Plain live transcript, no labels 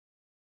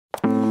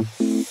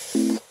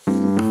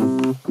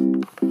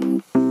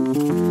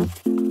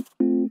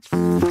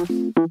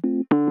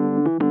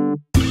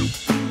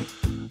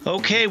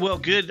Okay, well,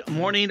 good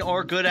morning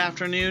or good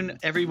afternoon,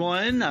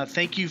 everyone.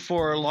 Thank you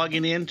for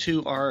logging in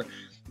to our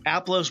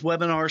Aplos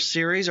webinar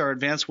series, our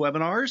advanced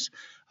webinars.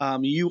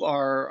 You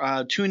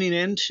are tuning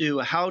in to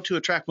How to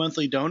Attract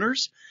Monthly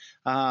Donors,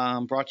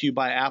 brought to you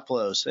by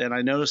Aplos. And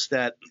I noticed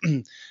that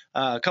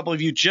a couple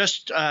of you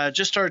just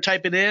started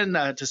typing in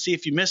to see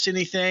if you missed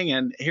anything,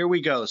 and here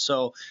we go.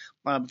 So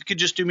if you could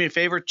just do me a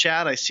favor,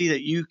 Chad, I see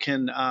that you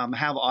can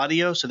have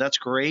audio, so that's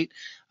great.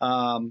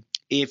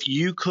 If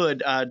you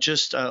could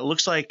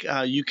looks like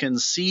you can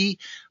see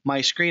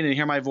my screen and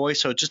hear my voice.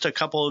 So just a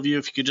couple of you,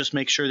 if you could just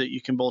make sure that you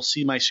can both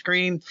see my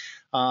screen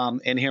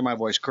and hear my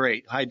voice.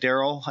 Great. Hi,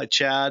 Daryl. Hi,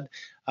 Chad.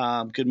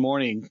 Good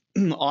morning.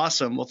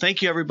 Awesome. Well,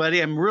 thank you,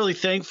 everybody. I'm really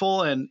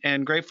thankful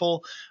and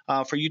grateful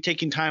for you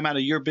taking time out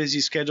of your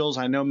busy schedules.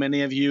 I know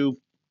many of you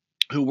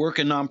who work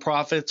in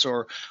nonprofits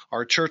or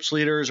are church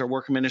leaders or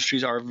work in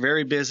ministries are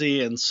very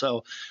busy. And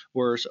so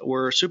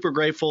we're super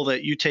grateful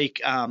that you take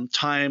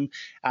time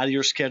out of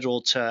your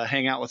schedule to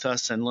hang out with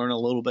us and learn a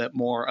little bit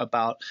more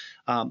about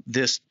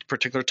this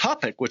particular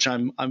topic, which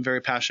I'm very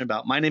passionate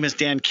about. My name is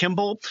Dan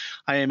Kimball.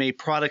 I am a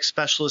product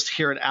specialist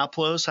here at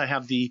Aplos. I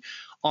have the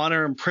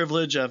honor and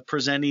privilege of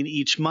presenting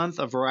each month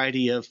a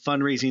variety of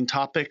fundraising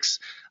topics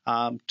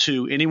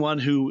to anyone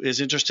who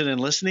is interested in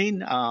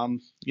listening.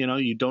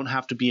 You don't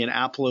have to be an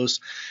Aplos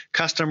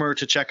customer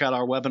to check out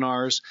our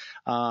webinars.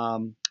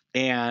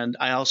 And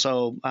I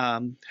also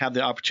have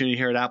the opportunity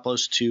here at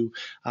Aplos to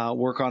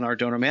work on our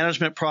donor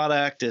management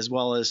product, as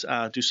well as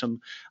do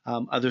some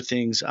other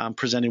things,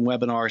 presenting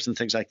webinars and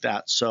things like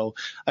that. So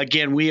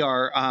again, we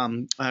are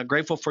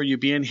grateful for you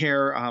being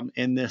here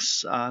in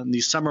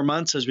these summer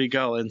months as we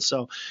go. And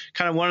so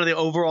kind of one of the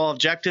overall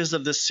objectives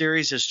of this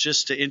series is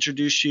just to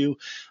introduce you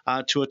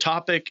to a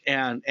topic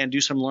and do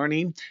some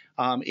learning.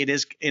 It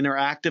is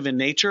interactive in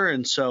nature,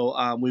 and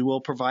so we will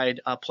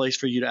provide a place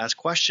for you to ask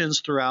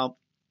questions throughout.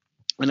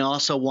 And I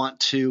also want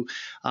to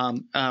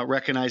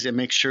recognize and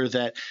make sure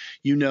that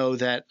you know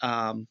that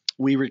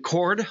we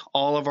record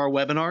all of our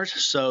webinars.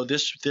 So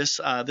this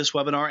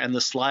webinar and the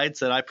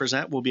slides that I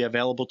present will be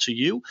available to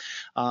you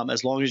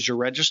as long as you're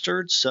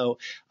registered. So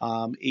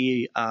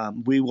we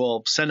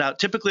will send out,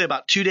 typically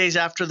about 2 days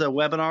after the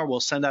webinar,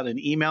 we'll send out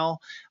an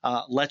email,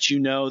 let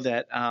you know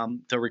that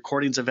the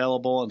recording's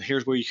available and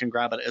here's where you can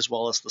grab it, as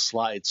well as the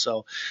slides.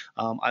 So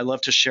I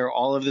love to share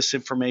all of this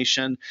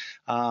information.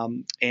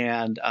 And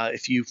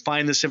if you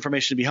find this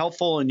information to be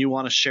helpful and you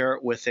want to share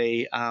it with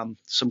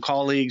some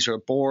colleagues or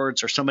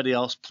boards or somebody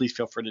else, please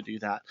feel free to do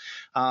that.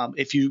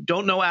 If you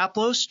don't know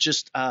Aplos,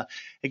 just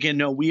again,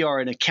 know we are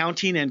an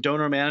accounting and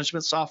donor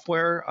management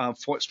software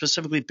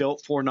specifically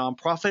built for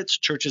nonprofits,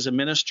 churches, and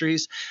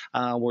ministries.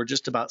 We're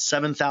just about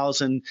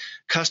 7,000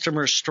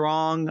 customers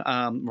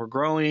strong. We're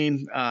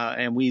growing,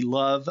 and we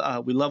love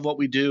what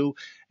we do.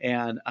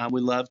 And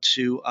we love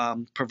to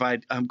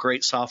provide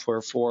great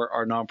software for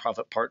our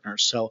nonprofit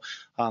partners. So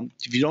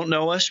if you don't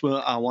know us,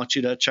 I want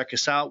you to check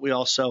us out. We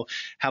also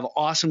have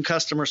awesome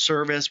customer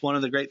service. One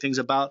of the great things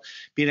about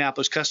being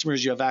Aplos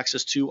customers, you have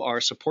access to our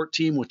support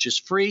team, which is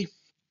free.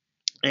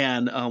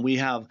 And we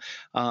have,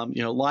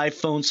 live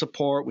phone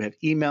support. We have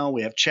email.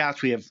 We have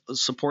chats. We have a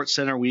support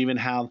center. We even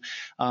have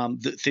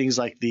things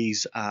like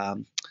these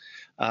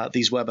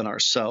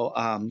webinars.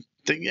 So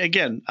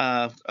again,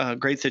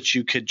 great that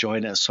you could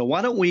join us. So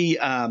why don't we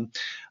kind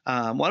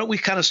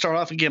of start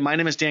off again? My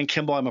name is Dan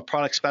Kimball. I'm a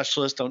product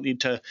specialist. Don't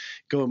need to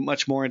go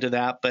much more into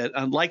that, but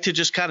I'd like to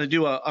just kind of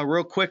do a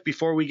real quick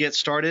before we get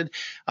started,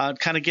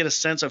 kind of get a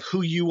sense of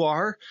who you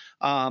are.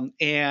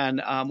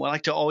 And I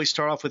like to always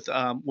start off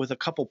with a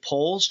couple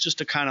polls just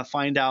to kind of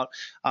find out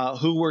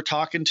who we're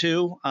talking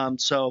to.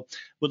 So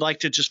would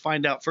like to just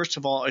find out, first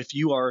of all, if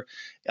you are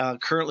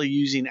currently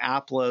using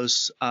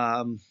Aplos.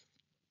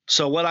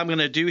 So what I'm going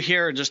to do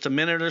here in just a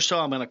minute or so,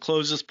 I'm going to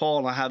close this poll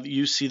and I'll have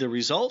you see the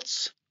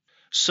results.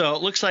 So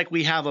it looks like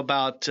we have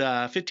about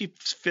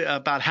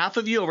about half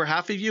of you, over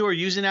half of you are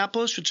using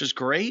Aplos, which is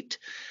great.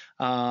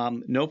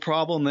 No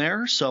problem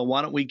there. So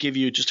why don't we give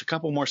you just a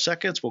couple more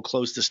seconds? We'll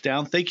close this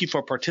down. Thank you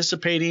for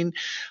participating.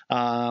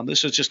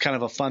 This is just kind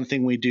of a fun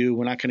thing we do.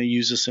 We're not going to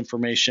use this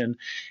information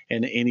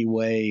in any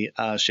way,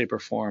 shape, or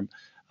form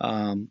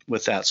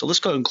with that. So let's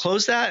go ahead and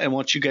close that. And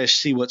want you guys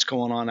see what's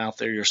going on out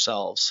there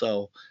yourselves.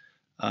 So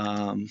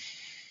oh,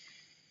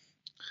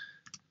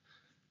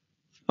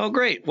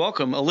 great.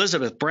 Welcome,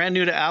 Elizabeth, brand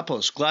new to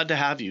Aplos. Glad to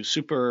have you.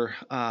 Super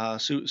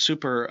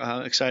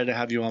excited to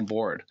have you on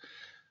board.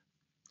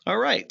 All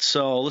right,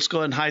 so let's go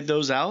ahead and hide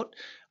those out.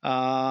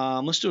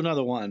 Let's do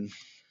another one.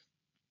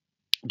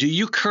 Do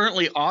you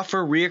currently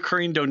offer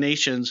reoccurring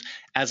donations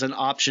as an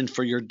option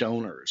for your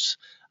donors?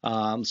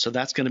 So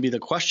that's going to be the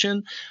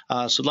question.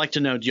 So I'd like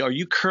to know, are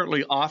you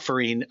currently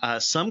offering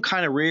some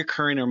kind of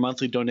reoccurring or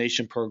monthly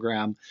donation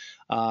program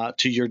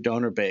to your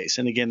donor base?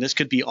 And again, this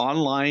could be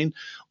online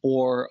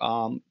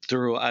or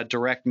through a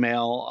direct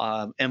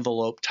mail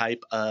envelope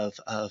type of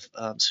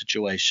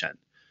situation.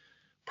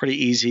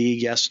 Pretty easy,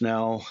 yes,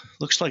 no.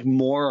 Looks like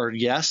more are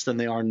yes than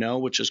they are no,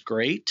 which is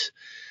great.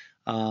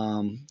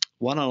 Why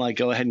don't I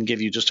go ahead and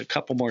give you just a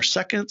couple more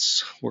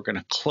seconds. We're going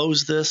to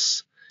close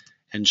this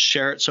and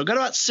share it. So got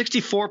about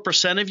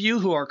 64% of you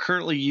who are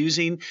currently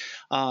using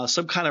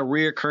some kind of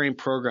reoccurring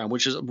program,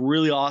 which is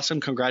really awesome.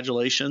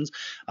 Congratulations.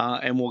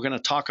 And we're going to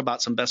talk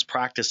about some best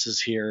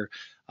practices here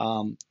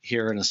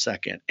in a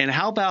second. And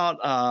how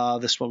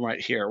about this one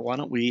right here? Why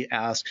don't we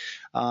ask,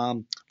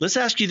 let's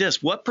ask you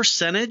this. What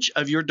percentage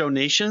of your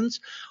donations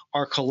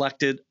are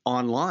collected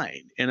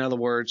online? In other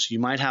words, you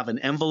might have an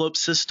envelope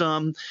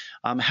system.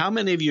 How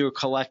many of you are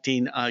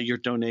collecting your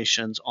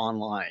donations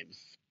online?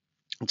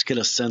 Let's get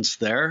a sense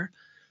there.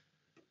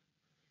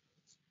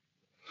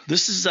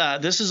 This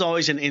is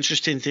always an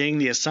interesting thing.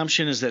 The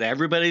assumption is that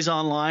everybody's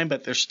online,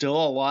 but there's still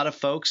a lot of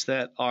folks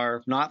that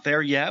are not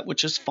there yet,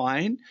 which is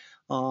fine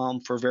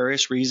for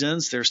various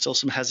reasons. There's still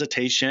some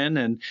hesitation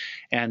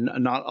and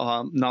not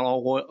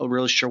all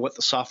really sure what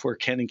the software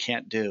can and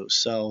can't do.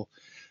 So,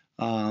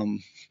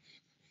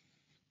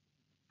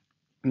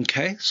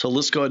 okay, so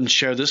let's go ahead and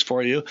share this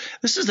for you.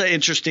 This is an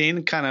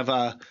interesting kind of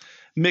a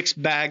mixed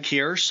bag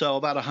here. So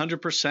about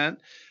 100%,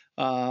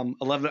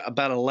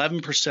 about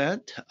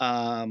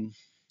 11%.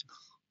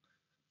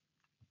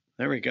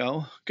 There we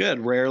go. Good.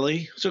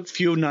 Rarely. So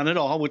few, none at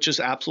all, which is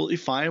absolutely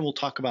fine. We'll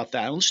talk about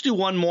that. Let's do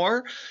one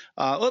more.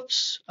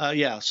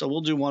 Yeah. So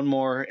we'll do one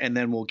more, and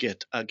then we'll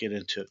get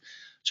into it.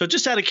 So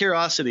just out of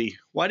curiosity,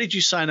 why did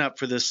you sign up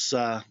for this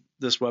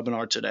this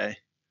webinar today?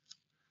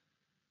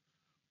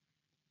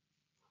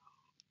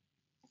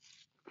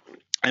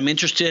 I'm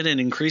interested in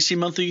increasing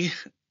monthly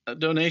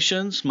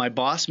donations. My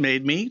boss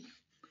made me.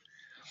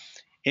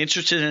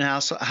 Interested in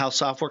how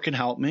software can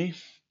help me.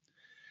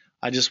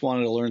 I just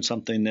wanted to learn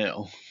something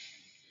new.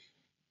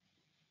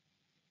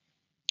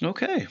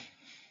 Okay,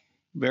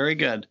 very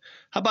good.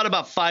 How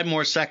about 5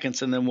 more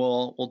seconds, and then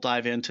we'll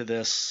dive into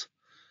this,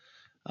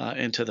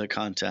 into the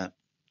content.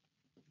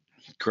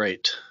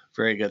 Great,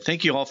 very good.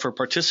 Thank you all for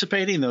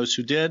participating. Those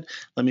who did,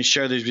 let me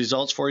share these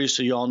results for you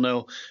so you all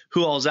know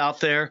who all's out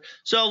there.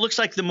 So it looks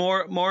like the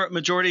more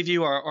majority of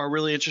you are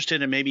really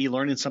interested in maybe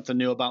learning something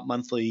new about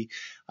monthly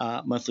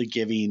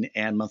giving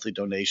and monthly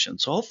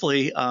donations. So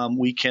hopefully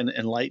we can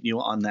enlighten you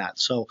on that.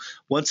 So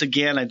once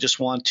again, I just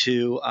want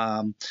to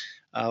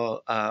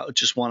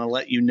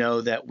let you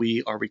know that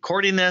we are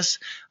recording this.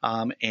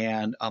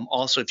 And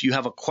also, if you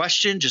have a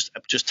question, just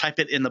type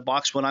it in the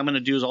box. What I'm going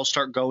to do is I'll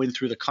start going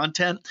through the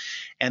content.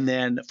 And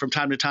then from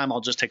time to time, I'll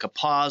just take a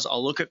pause.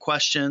 I'll look at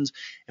questions.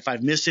 If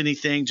I've missed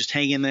anything, just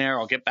hang in there.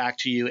 I'll get back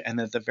to you. And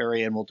then at the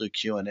very end, we'll do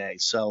Q&A.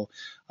 So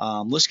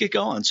let's get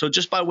going. So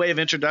just by way of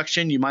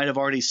introduction, you might have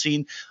already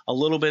seen a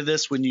little bit of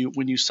this when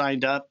you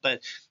signed up.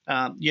 But,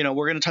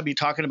 we're going to be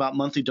talking about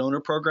monthly donor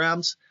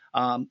programs.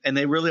 And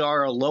they really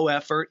are a low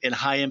effort and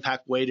high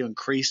impact way to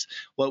increase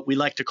what we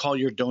like to call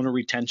your donor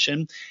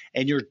retention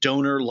and your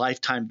donor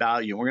lifetime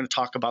value. We're going to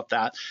talk about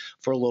that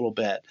for a little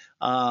bit.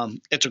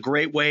 It's a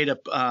great way to,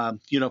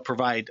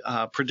 provide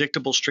a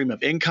predictable stream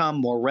of income,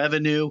 more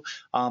revenue.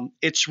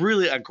 It's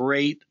really a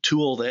great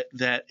tool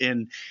that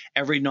in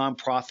every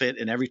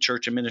nonprofit and every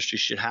church and ministry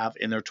should have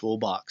in their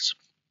toolbox.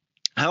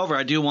 However,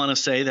 I do want to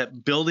say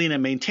that building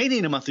and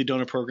maintaining a monthly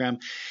donor program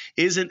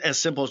isn't as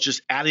simple as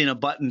just adding a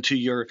button to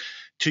your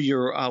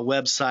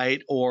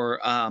website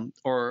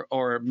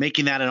or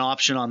making that an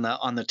option on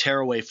the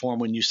tearaway form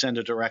when you send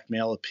a direct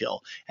mail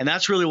appeal. And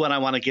that's really what I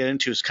want to get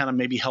into, is kind of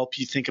maybe help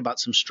you think about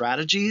some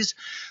strategies,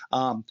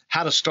 how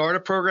to start a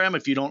program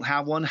if you don't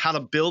have one, how to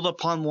build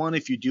upon one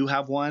if you do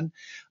have one.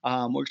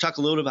 We're going to talk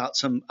a little bit about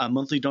some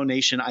monthly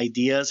donation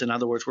ideas. In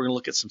other words, we're going to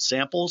look at some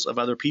samples of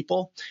other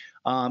people.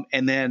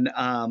 And then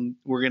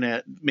we're going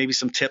to maybe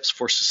some tips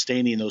for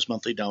sustaining those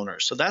monthly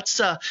donors. So that's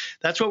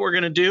what we're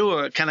going to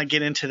do, kind of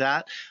get into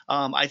that.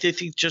 I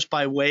think just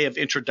by way of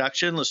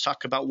introduction, let's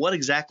talk about what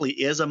exactly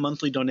is a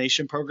monthly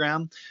donation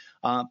program.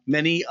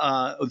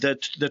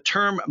 The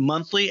term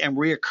monthly and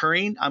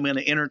reoccurring, I'm going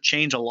to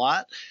interchange a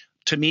lot.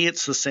 To me,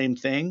 it's the same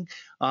thing.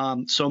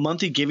 So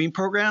monthly giving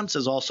programs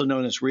is also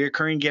known as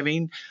reoccurring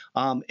giving.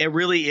 It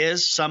really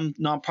is. Some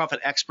nonprofit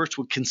experts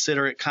would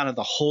consider it kind of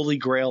the holy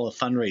grail of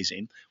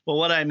fundraising. Well,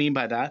 what do I mean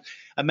by that?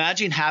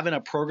 Imagine having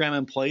a program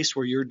in place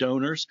where your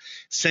donors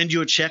send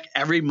you a check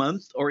every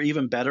month, or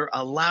even better,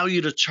 allow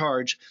you to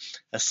charge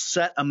a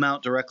set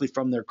amount directly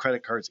from their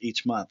credit cards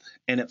each month.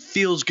 And it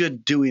feels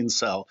good doing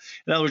so.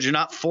 In other words, you're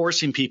not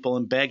forcing people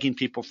and begging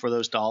people for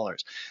those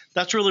dollars.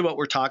 That's really what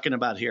we're talking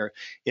about here,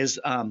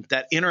 is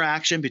that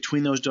interaction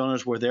between those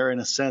donors where they're, in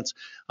a sense,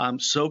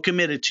 so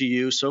committed to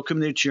you, so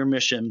committed to your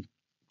mission,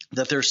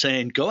 that they're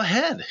saying, go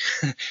ahead,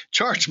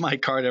 charge my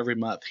card every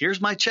month.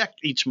 Here's my check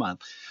each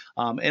month.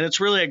 And it's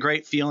really a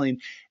great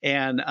feeling.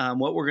 And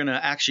what we're going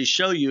to actually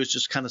show you is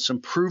just kind of some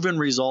proven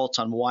results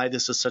on why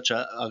this is such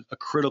a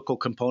critical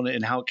component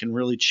and how it can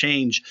really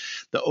change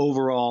the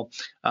overall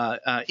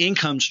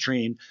income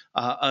stream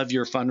of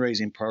your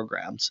fundraising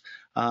programs.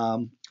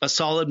 A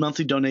solid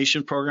monthly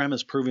donation program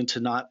is proven to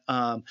not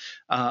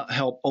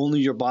help only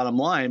your bottom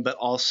line, but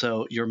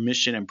also your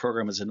mission and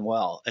program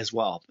as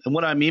well. And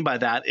what I mean by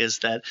that is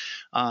that,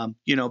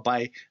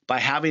 by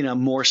having a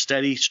more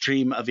steady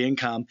stream of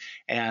income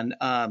and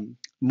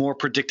more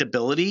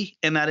predictability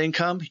in that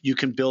income, you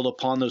can build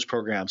upon those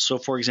programs. So,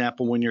 for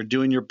example, when you're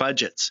doing your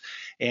budgets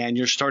and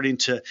you're starting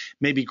to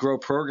maybe grow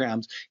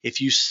programs,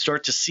 if you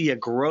start to see a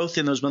growth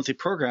in those monthly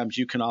programs,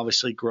 you can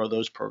obviously grow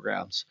those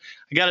programs.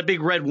 I got a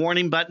big red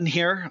warning button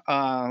here.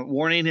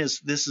 Warning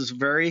is this is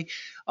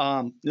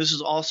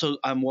also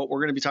what we're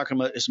going to be talking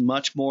about is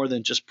much more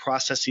than just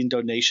processing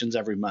donations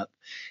every month.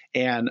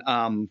 And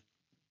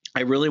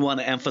I really want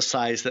to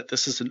emphasize that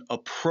this is a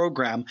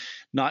program,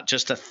 not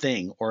just a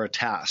thing or a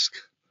task.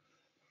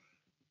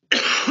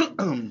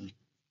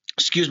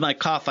 Excuse my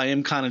cough. I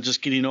am kind of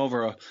just getting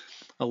over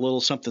a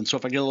little something. So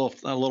if I get a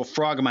little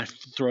frog in my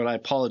throat, I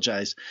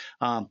apologize.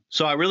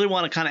 So I really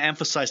want to kind of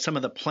emphasize some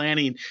of the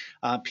planning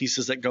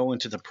pieces that go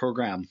into the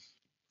program.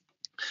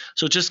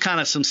 So just kind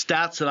of some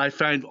stats that I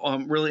find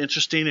really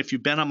interesting. If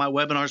you've been on my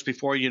webinars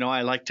before,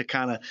 I like to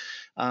kind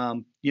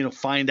of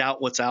find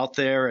out what's out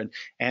there,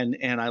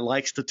 and I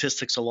like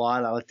statistics a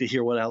lot. I like to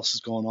hear what else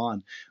is going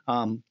on.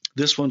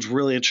 This one's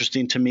really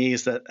interesting to me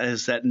is that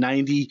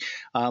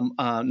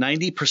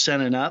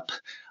 90% and up.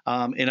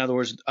 In other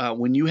words,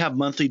 when you have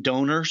monthly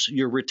donors,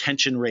 your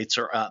retention rates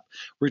are up.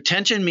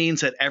 Retention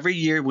means that every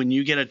year when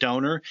you get a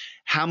donor,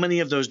 how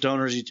many of those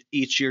donors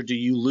each year do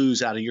you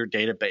lose out of your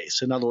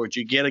database? In other words,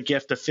 you get a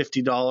gift of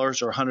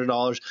 $50 or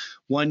 $100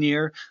 one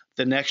year.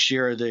 The next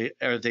year,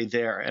 are they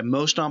there? And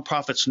most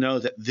nonprofits know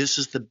that this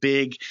is the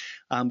big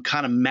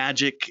kind of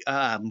magic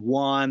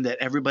wand that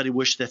everybody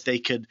wished that they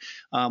could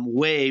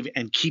wave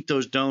and keep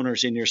those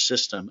donors in your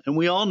system. And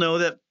we all know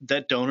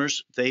that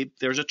donors,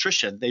 there's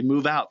attrition. They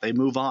move out. They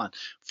move on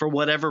for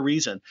whatever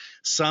reason.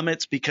 Some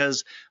it's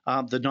because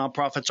the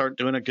nonprofits aren't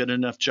doing a good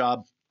enough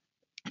job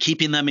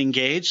keeping them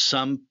engaged.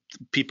 Some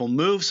people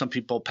move, some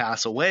people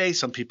pass away,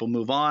 some people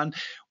move on,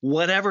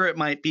 whatever it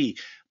might be.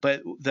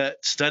 But the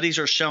studies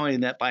are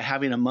showing that by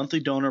having a monthly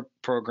donor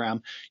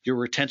program, your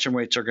retention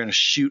rates are going to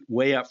shoot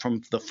way up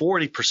from the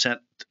 40%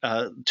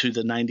 to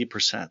the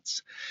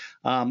 90%.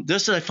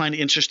 This that I find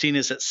interesting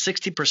is that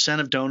 60%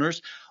 of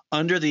donors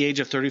under the age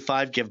of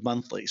 35 give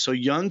monthly. So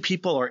young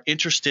people are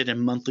interested in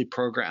monthly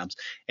programs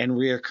and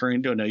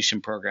reoccurring donation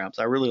programs.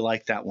 I really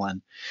like that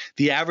one.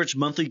 The average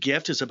monthly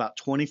gift is about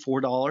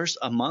 $24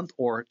 a month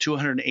or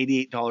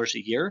 $288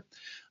 a year.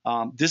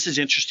 This is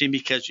interesting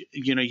because,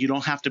 you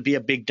don't have to be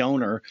a big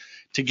donor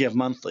to give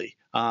monthly.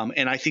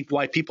 And I think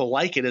why people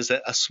like it is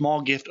that a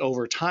small gift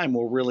over time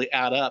will really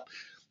add up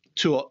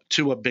to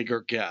a bigger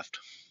gift.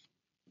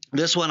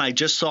 This one I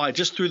just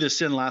threw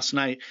this in last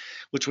night,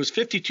 which was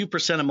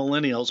 52% of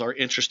millennials are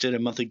interested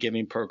in monthly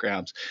giving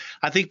programs.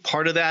 I think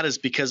part of that is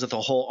because of the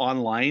whole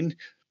online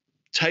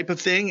type of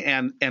thing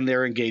and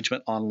their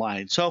engagement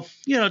online. So,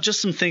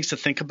 just some things to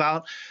think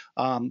about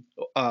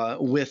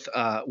with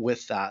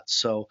that.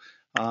 So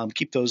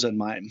keep those in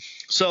mind.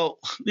 So,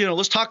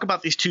 let's talk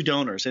about these two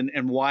donors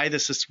and why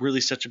this is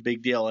really such a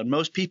big deal. And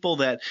most people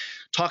that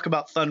talk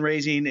about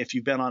fundraising, if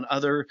you've been on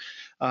other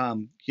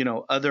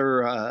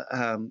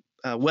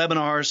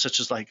webinars, such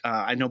as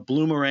I know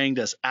Bloomerang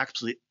does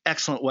absolutely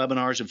excellent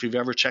webinars. If you've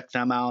ever checked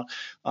them out,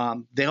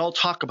 they all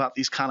talk about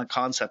these kind of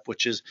concept,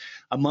 which is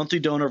a monthly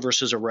donor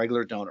versus a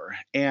regular donor.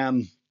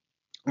 And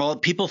well,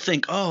 people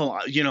think,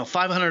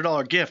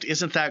 $500 gift,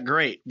 isn't that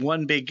great?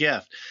 One big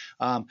gift.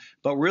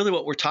 But really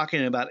what we're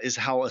talking about is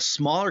how a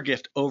smaller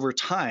gift over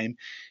time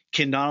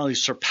can not only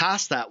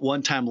surpass that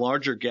one-time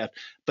larger gift,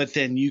 but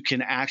then you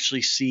can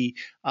actually see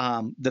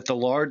that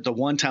the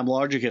one-time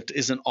larger gift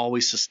isn't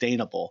always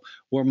sustainable,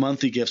 where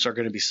monthly gifts are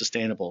going to be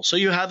sustainable. So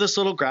you have this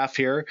little graph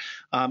here,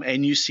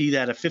 and you see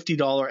that a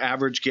 $50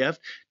 average gift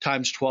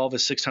times 12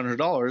 is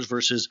 $600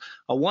 versus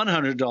a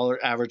 $100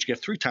 average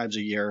gift 3 times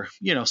a year,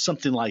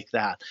 something like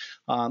that.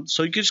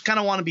 So you just kind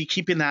of want to be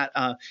keeping that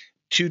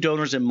two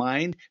donors in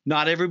mind.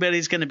 Not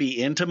everybody's going to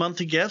be into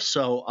monthly gifts.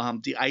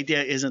 So the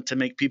idea isn't to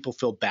make people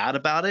feel bad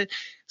about it.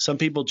 Some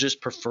people just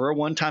prefer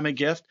one-time a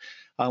gift.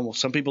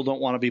 Some people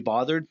don't want to be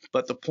bothered.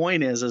 But the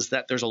point is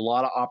that there's a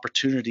lot of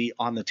opportunity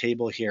on the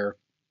table here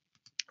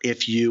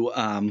if you're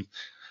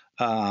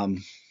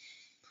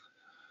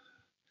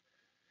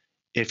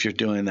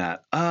doing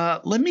that.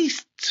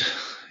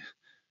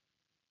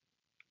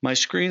 My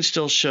screen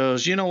still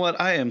shows. You know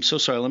what? I am so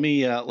sorry. Let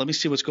me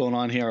see what's going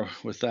on here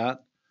with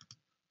that.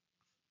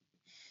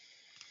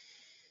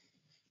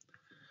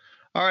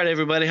 All right,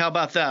 everybody, how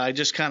about that? I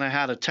just kind of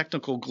had a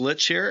technical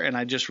glitch here, and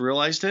I just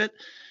realized it.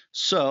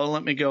 So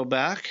let me go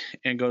back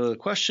and go to the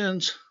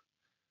questions.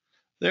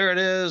 There it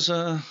is.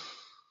 There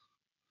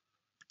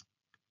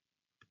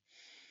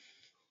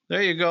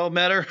you go,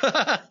 Metter.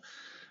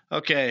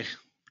 Okay.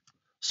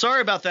 Sorry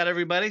about that,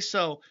 everybody.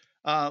 So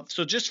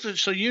just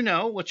so you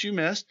know what you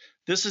missed,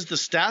 this is the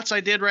stats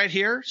I did right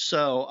here.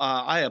 So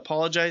I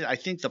apologize. I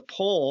think the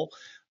poll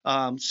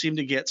seemed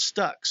to get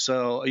stuck.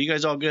 So are you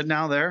guys all good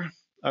now there?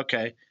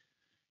 Okay.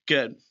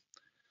 Good.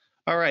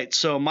 All right,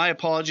 so my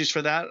apologies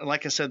for that.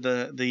 Like I said,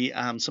 the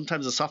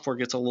sometimes the software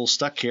gets a little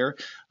stuck here.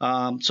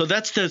 So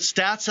that's the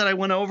stats that I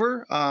went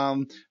over,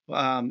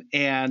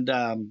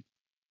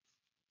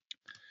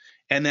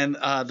 and then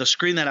the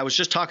screen that I was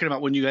just talking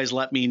about when you guys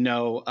let me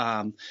know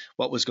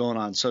what was going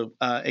on. So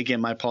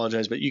again, my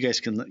apologize, but you guys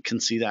can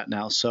see that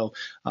now. So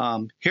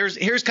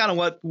here's kind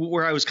of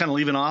where I was kind of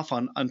leaving off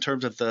on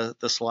terms of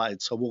the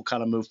slides. So we'll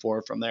kind of move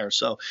forward from there.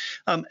 So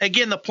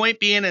again, the point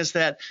being is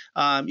that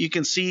you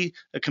can see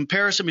a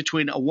comparison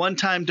between a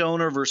one-time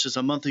donor versus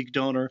a monthly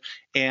donor,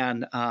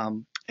 and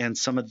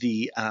some of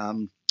the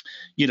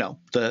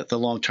the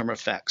long-term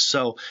effects.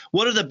 So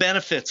what are the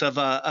benefits of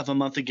a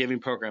monthly giving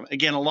program?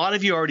 Again, a lot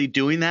of you are already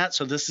doing that,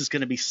 so this is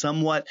going to be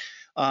somewhat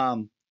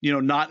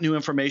not new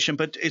information,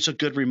 but it's a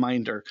good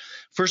reminder.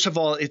 First of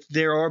all,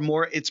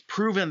 it's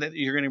proven that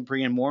you're going to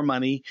bring in more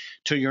money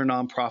to your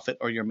nonprofit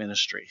or your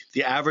ministry.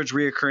 The average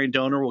reoccurring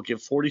donor will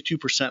give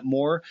 42%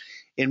 more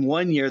in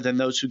 1 year than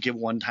those who give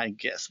one-time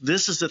gifts.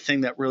 This is the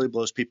thing that really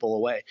blows people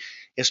away,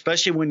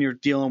 especially when you're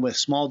dealing with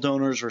small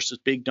donors versus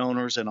big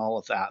donors and all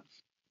of that.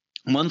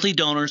 Monthly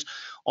donors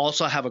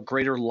also have a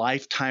greater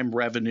lifetime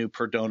revenue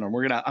per donor.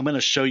 I'm going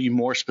to show you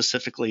more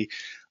specifically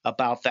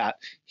about that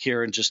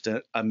here in just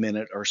a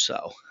minute or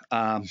so.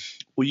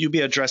 Will you be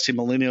addressing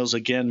millennials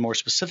again more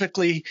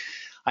specifically?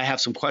 I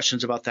have some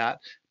questions about that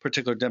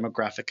particular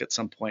demographic at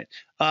some point.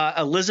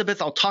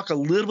 Elizabeth, I'll talk a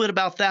little bit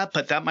about that,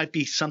 but that might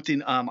be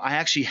something. I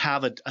actually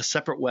have a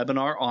separate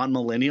webinar on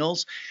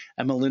millennials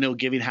and millennial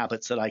giving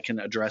habits that I can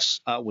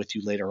address with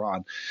you later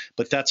on.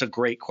 But that's a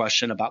great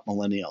question about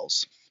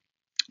millennials.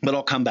 But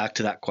I'll come back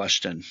to that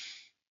question.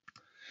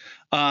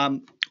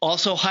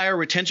 Also, higher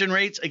retention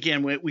rates.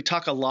 Again, we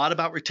talk a lot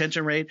about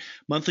retention rate.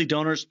 Monthly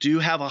donors do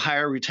have a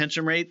higher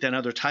retention rate than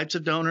other types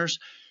of donors.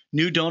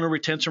 New donor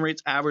retention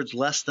rates average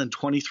less than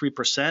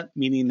 23%,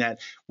 meaning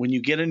that when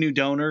you get a new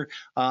donor,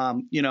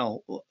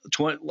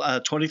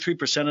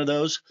 23% of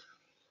those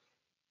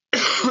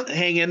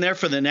hang in there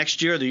for the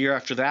next year or the year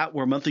after that,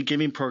 where monthly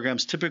giving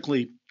programs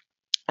typically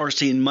are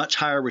seeing much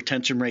higher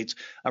retention rates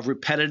of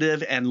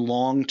repetitive and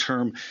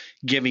long-term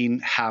giving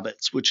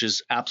habits, which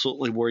is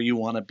absolutely where you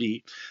want to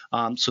be.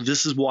 So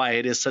this is why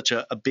it is such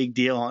a big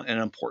deal and an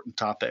important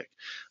topic.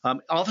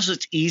 Also,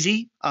 it's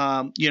easy.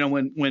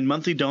 When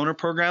monthly donor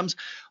programs,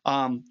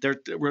 they're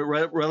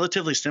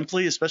relatively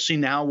simply, especially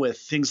now with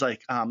things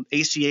like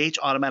ACH,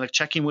 automatic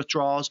checking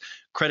withdrawals,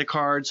 credit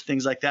cards,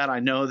 things like that. I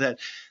know that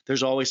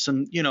there's always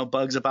some,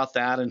 bugs about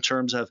that in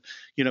terms of,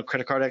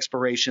 credit card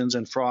expirations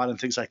and fraud and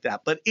things like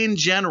that. But in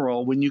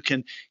general, when you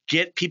can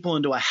get people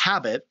into a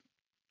habit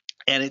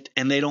and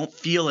they don't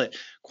feel it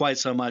quite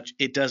so much,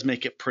 it does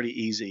make it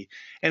pretty easy.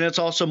 And it's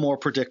also more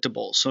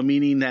predictable. So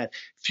meaning that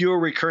fewer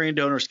recurring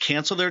donors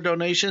cancel their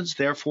donations.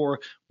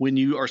 Therefore, when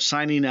you are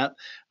signing up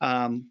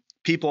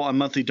people on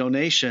monthly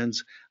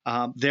donations,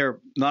 they're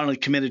not only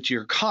committed to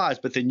your cause,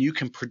 but then you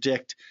can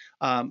predict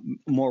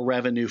more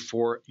revenue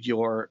for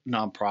your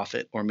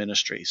nonprofit or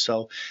ministry.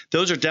 So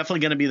those are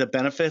definitely going to be the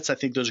benefits. I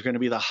think those are going to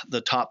be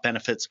the top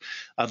benefits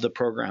of the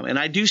program. And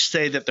I do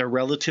say that they're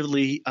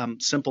relatively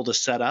simple to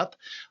set up.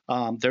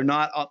 They're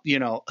not,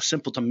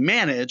 simple to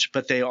manage,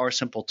 but they are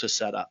simple to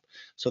set up.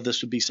 So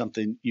this would be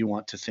something you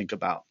want to think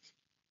about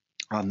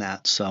on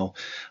that. So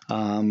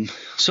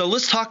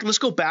let's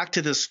go back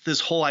to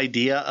this whole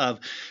idea of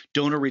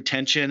donor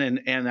retention,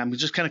 and I'm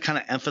just going to kind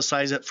of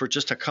emphasize it for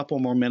just a couple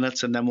more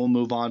minutes, and then we'll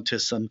move on to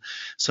some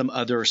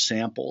other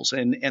samples.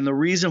 And the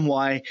reason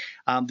why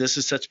this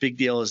is such a big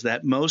deal is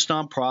that most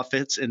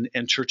nonprofits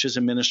and churches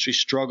and ministries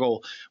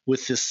struggle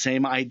with this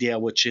same idea,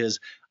 which is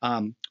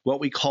what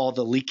we call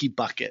the leaky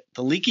bucket.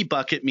 The leaky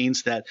bucket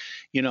means that,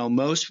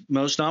 most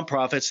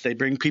nonprofits, they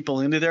bring people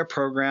into their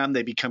program,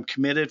 they become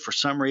committed for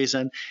some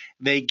reason,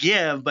 they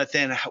give, but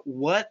then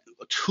what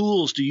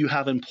tools do you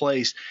have in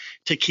place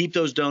to keep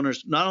those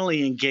donors not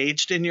only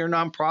engaged in your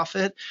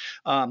nonprofit,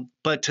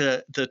 but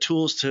the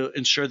tools to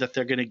ensure that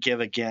they're going to give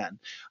again?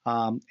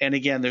 And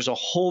again, there's a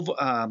whole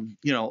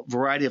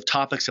variety of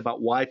topics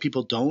about why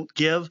people don't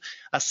give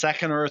a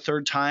second or a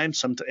third time.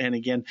 And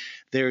again,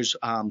 there's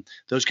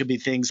those could be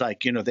things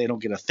like they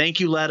don't get a thank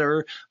you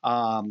letter.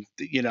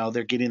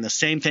 They're getting the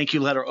same thank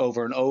you letter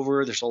over and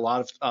over. There's a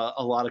lot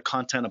of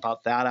content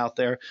about that out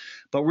there.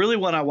 But really,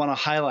 what I want to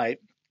highlight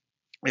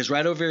is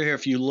right over here.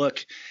 If you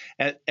look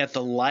at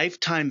the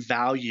lifetime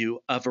value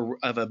of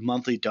a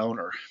monthly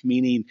donor,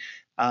 meaning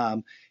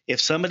if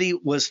somebody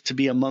was to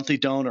be a monthly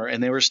donor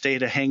and they were stay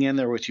to hang in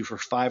there with you for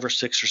 5 or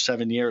 6 or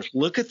 7 years,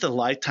 look at the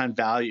lifetime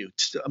value.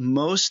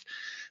 Most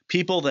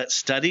people that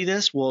study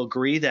this will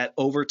agree that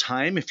over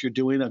time, if you're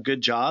doing a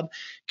good job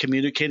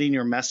communicating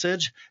your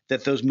message,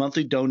 that those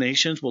monthly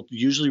donations will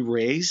usually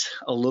raise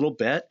a little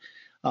bit.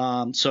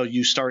 So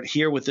you start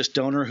here with this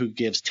donor who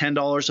gives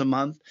 $10 a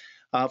month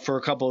for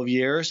a couple of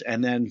years,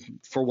 and then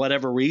for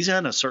whatever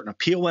reason, a certain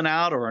appeal went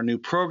out or a new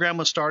program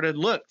was started.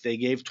 Look, they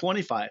gave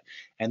 25,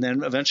 and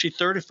then eventually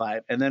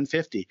 35, and then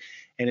 50.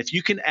 And if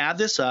you can add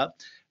this up,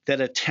 that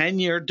a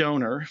 10-year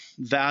donor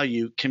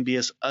value can be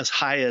as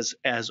high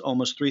as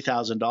almost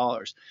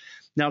 $3,000.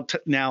 Now,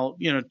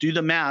 do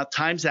the math,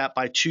 times that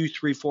by 200,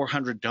 300,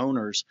 400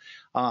 donors,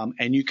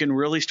 and you can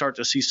really start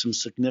to see some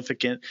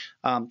significant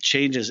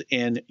changes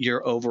in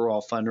your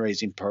overall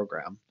fundraising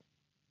program.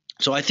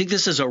 So I think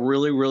this is a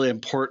really, really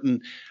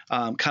important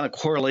kind of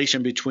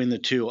correlation between the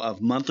two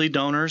of monthly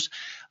donors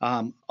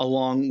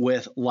along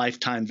with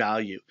lifetime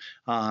value.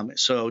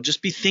 So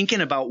just be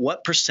thinking about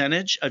what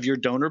percentage of your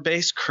donor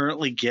base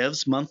currently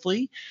gives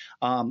monthly,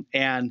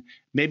 and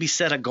maybe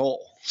set a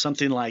goal,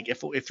 something like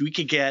if we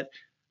could get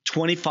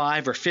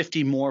 25 or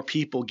 50 more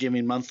people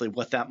giving monthly,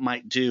 what that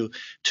might do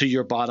to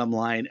your bottom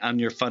line on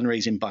your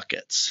fundraising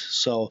buckets.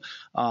 So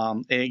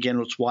again,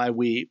 it's why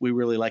we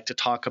really like to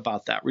talk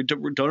about that.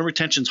 Donor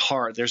retention's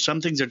hard. There's some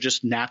things that are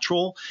just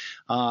natural.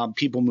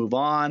 People move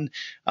on.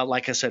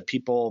 Like I said,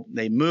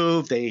 they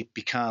move, they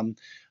become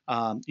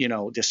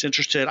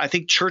disinterested. I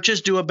think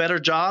churches do a better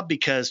job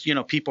because,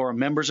 people are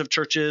members of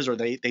churches or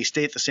they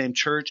stay at the same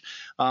church.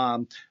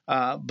 But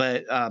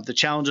the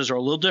challenges are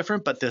a little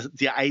different, but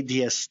the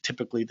idea is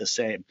typically the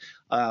same.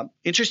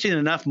 Interesting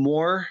enough,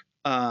 more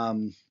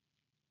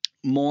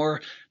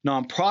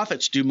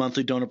nonprofits do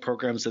monthly donor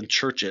programs than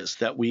churches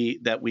that we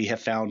have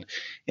found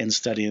in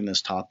studying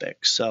this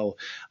topic. So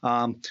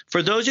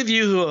for those of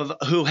you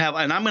who have,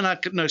 and I'm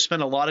not going to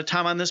spend a lot of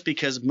time on this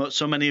because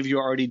so many of you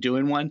are already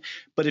doing one,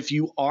 but if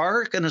you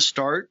are going to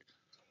start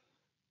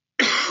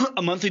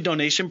a monthly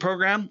donation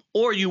program,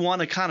 or you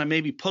want to kind of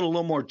maybe put a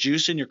little more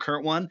juice in your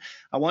current one,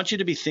 I want you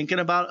to be thinking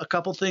about a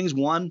couple things.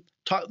 One,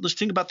 let's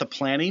think about the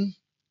planning.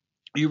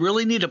 You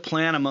really need to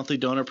plan a monthly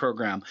donor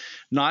program,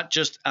 not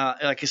just,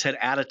 like I said,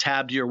 add a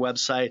tab to your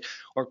website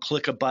or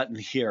click a button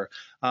here.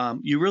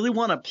 You really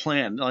want to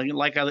plan.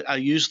 Like I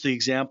used the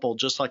example,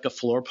 just like a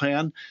floor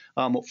plan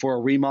for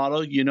a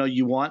remodel.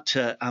 You want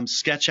to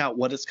sketch out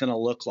what it's going to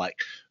look like.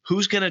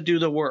 Who's going to do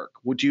the work?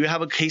 Do you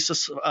have a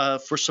case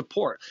for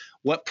support?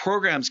 What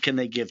programs can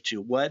they give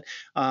to?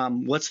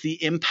 What's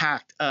the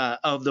impact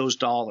of those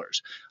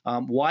dollars?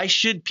 Why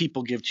should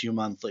people give to you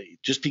monthly?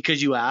 Just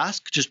because you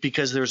ask? Just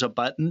because there's a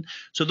button?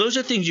 So those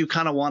are things you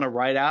kind of want to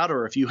write out,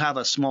 or if you have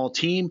a small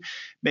team,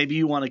 maybe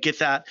you want to get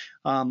that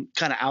kind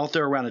of out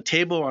there around a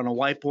table or on a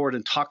whiteboard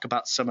and talk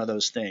about some of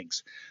those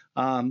things.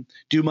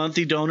 Do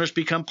monthly donors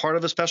become part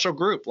of a special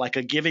group, like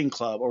a giving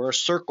club or a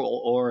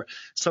circle or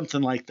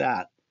something like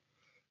that?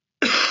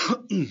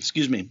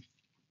 Excuse me.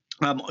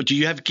 Do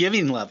you have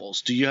giving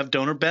levels? Do you have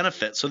donor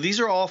benefits? So these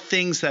are all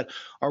things that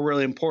are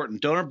really important.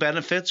 Donor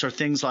benefits are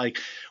things like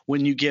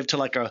when you give to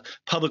like a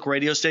public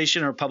radio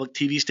station or a public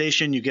TV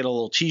station, you get a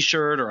little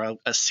T-shirt or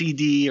a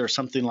CD or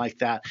something like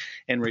that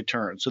in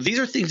return. So these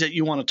are things that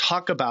you want to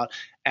talk about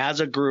as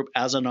a group,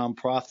 as a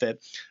nonprofit,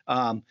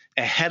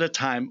 ahead of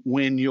time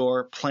when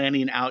you're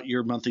planning out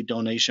your monthly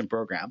donation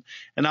program.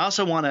 And I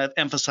also want to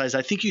emphasize,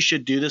 I think you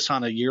should do this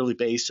on a yearly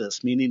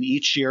basis, meaning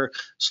each year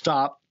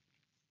stop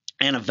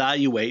and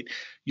evaluate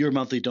your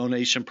monthly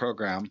donation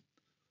program.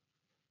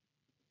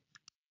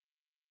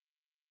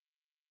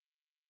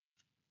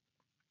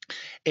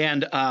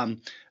 And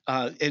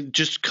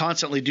just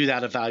constantly do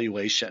that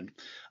evaluation.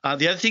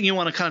 The other thing you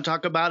want to kind of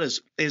talk about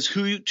is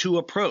who to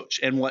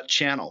approach and what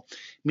channel,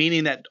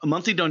 meaning that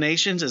monthly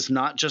donations is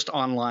not just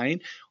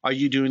online. Are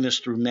you doing this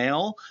through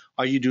mail?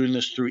 Are you doing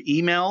this through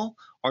email?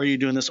 Are you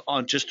doing this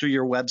just through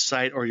your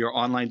website or your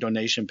online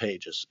donation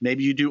pages?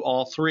 Maybe you do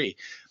all three.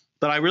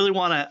 But I really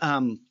want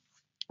to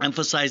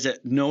emphasize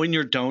that knowing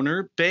your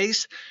donor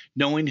base,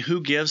 knowing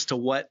who gives to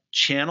what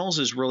channels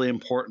is really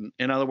important.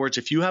 In other words,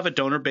 if you have a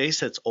donor base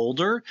that's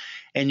older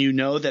and you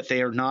know that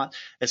they are not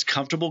as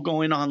comfortable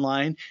going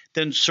online,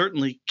 then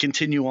certainly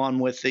continue on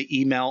with the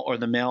email or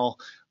the mail,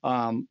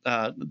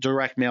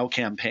 direct mail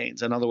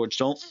campaigns. In other words,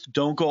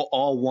 don't go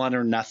all one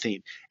or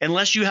nothing.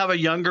 Unless you have a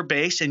younger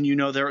base and you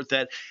know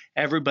that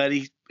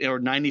everybody or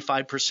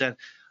 95%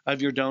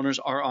 of your donors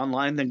are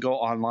online, then go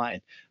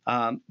online.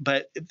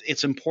 But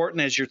it's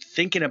important as you're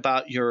thinking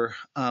about your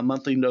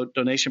monthly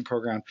donation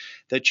program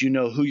that you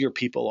know who your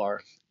people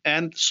are.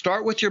 And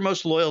start with your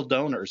most loyal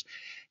donors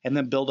and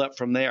then build up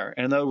from there.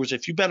 In other words,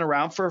 if you've been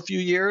around for a few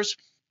years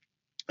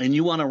and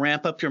you want to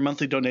ramp up your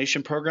monthly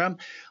donation program,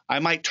 I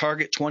might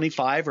target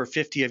 25 or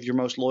 50 of your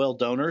most loyal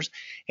donors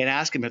and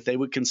ask them if they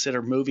would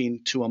consider moving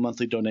to a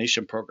monthly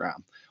donation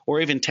program, or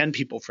even 10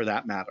 people for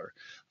that matter.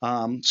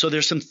 So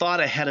there's some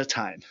thought ahead of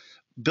time.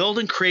 Build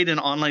and create an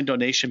online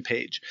donation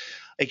page.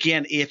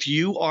 Again, if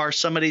you are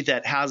somebody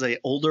that has an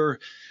older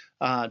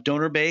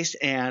donor base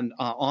and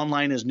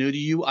online is new to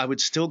you, I would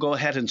still go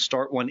ahead and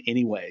start one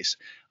anyways.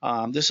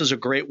 This is a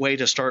great way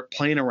to start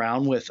playing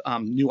around with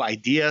new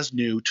ideas,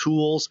 new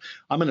tools.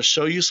 I'm going to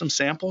show you some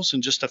samples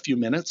in just a few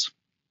minutes.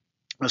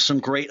 Some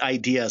great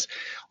ideas.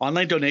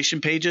 Online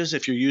donation pages,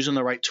 if you're using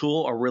the right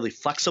tool, are really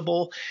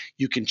flexible.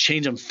 You can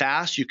change them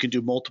fast. You can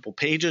do multiple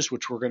pages,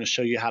 which we're going to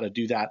show you how to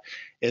do that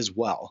as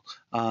well.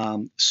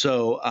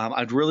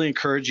 I'd really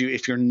encourage you,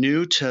 if you're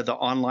new to the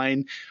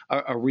online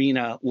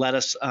arena, let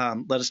us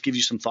give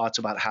you some thoughts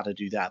about how to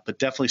do that, but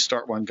definitely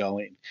start one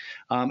going.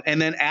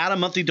 And then add a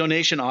monthly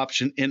donation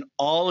option in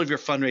all of your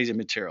fundraising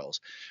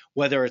materials.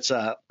 whether it's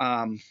a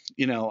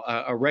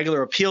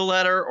regular appeal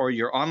letter or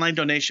your online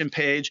donation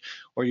page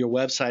or your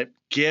website.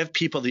 Give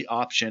people the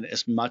option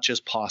as much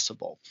as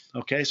possible.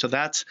 Okay, so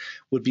that's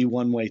would be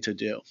one way to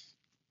do.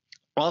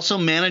 Also,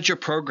 manage your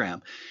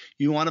program.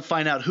 You want to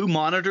find out who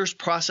monitors,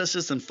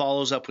 processes, and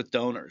follows up with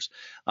donors.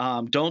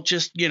 Don't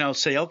just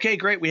say, okay,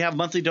 great, we have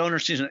monthly donor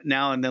season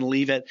now, and then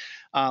leave it.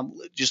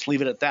 Just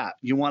leave it at that.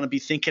 You want to be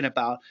thinking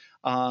about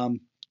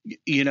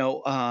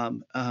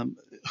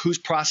who's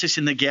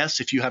processing the guests.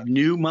 If you have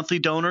new monthly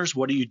donors,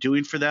 what are you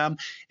doing for them?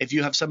 If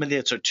you have somebody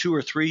that's a 2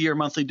 or 3 year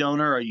monthly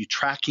donor, are you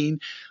tracking?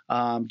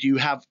 Do you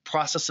have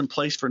process in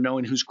place for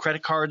knowing whose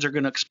credit cards are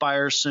going to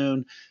expire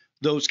soon?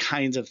 Those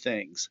kinds of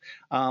things.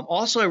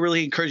 Also, I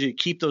really encourage you to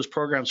keep those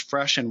programs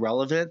fresh and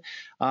relevant,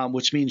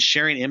 which means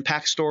sharing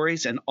impact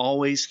stories and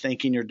always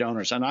thanking your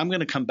donors. And I'm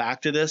going to come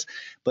back to this,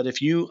 but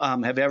if you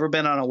have ever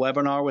been on a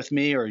webinar with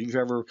me, or you've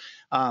ever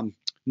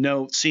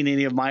seen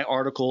any of my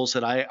articles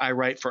that I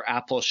write for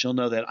Aplos, you'll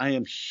know that I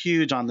am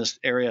huge on this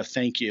area of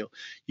thank you.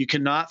 You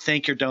cannot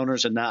thank your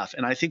donors enough.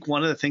 And I think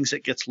one of the things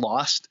that gets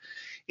lost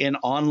in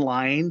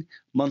online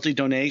monthly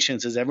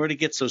donations is everybody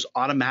gets those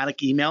automatic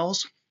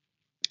emails,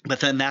 but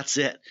then that's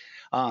it.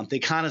 They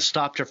kind of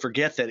stop to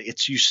forget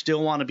that you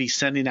still want to be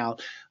sending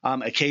out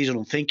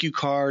occasional thank you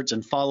cards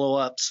and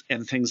follow-ups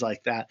and things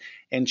like that,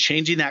 and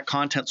changing that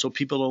content so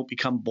people don't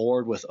become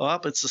bored with,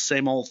 it's the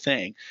same old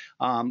thing.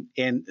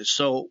 And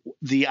so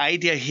the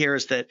idea here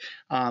is that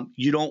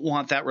you don't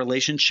want that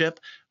relationship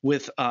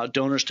with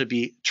donors to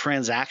be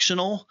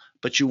transactional,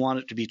 but you want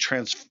it to be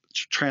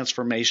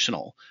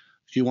transformational.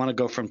 You want to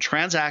go from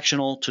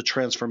transactional to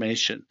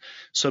transformation.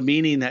 So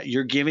meaning that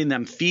you're giving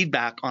them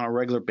feedback on a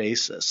regular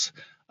basis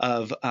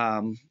of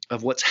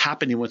what's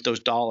happening with those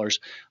dollars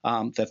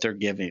that they're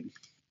giving.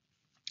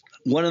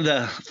 One of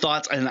the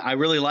thoughts, and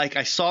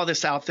I saw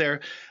this out there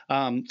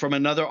from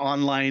another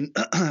online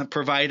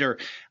provider,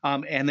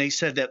 and they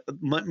said that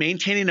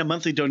maintaining a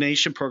monthly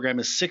donation program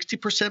is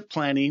 60%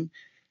 planning,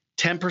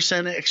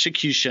 10%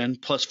 execution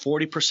plus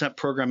 40%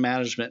 program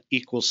management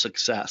equals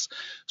success.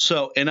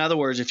 So in other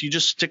words, if you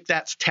just stick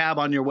that tab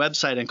on your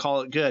website and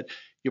call it good,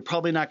 you're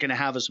probably not going to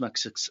have as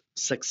much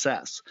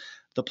success.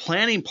 The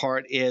planning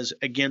part is,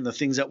 again, the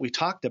things that we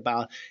talked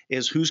about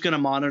is who's going to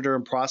monitor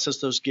and process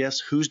those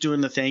gifts, who's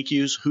doing the thank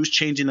yous, who's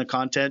changing the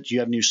content. Do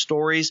you have new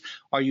stories?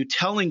 Are you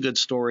telling good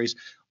stories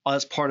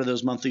as part of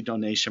those monthly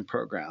donation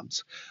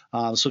programs?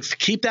 So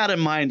keep that in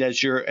mind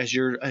as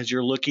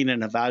you're looking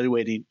and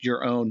evaluating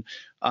your own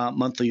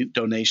monthly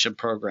donation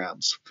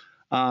programs.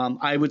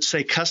 I would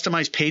say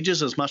customize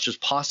pages as much as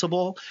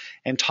possible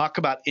and talk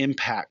about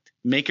impact.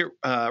 Make it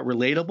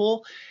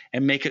relatable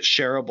and make it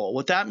shareable.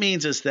 What that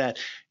means is that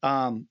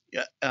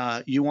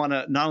you want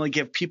to not only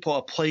give people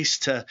a place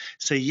to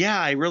say, yeah,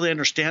 I really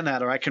understand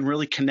that, or I can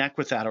really connect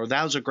with that, or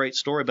that was a great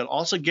story, but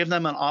also give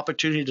them an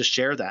opportunity to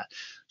share that.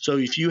 So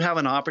if you have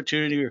an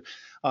opportunity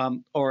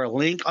or a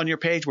link on your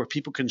page where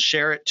people can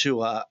share it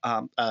to a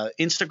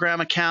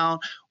Instagram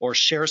account, or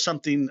share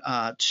something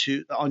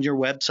on your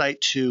website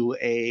to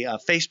a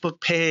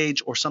Facebook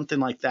page or something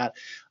like that,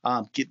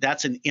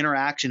 that's an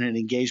interaction and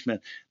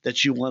engagement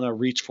that you want to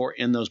reach for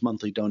in those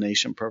monthly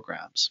donation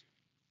programs.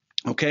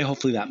 Okay,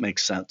 hopefully that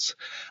makes sense.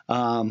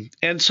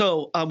 And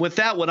so with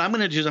that, what I'm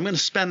going to do is I'm going to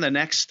spend the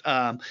next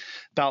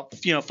about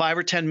 5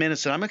 or 10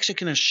 minutes, and I'm actually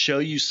going to show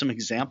you some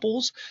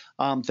examples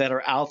that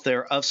are out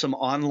there of some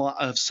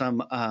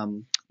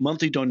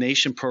monthly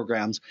donation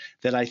programs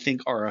that I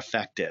think are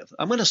effective.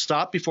 I'm going to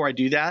stop before I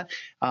do that.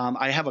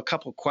 I have a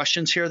couple of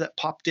questions here that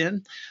popped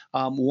in.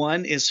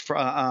 One is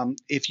for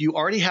if you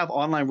already have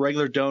online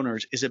regular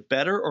donors, is it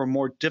better or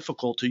more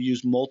difficult to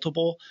use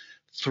multiple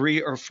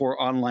 3 or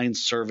 4 online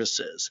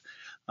services?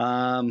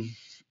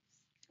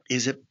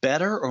 Is it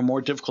better or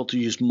more difficult to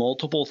use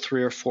multiple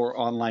 3 or 4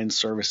 online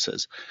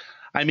services?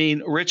 I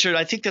mean, Richard,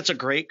 I think that's a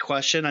great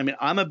question. I mean,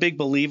 I'm a big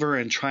believer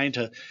in trying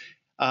to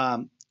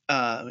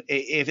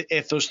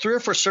if those 3 or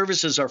 4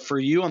 services are for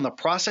you on the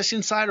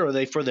processing side, or are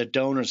they for the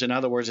donors? In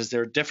other words, is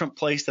there a different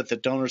place that the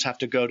donors have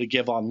to go to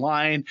give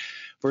online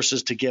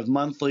versus to give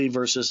monthly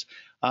versus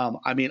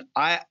I'm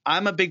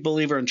a big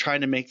believer in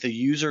trying to make the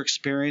user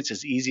experience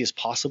as easy as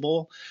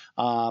possible.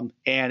 And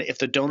if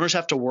the donors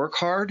have to work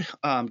hard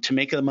to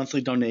make a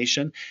monthly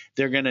donation,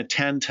 they're going to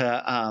tend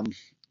to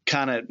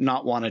kind of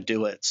not want to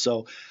do it.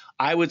 So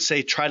I would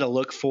say try to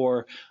look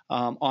for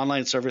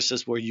online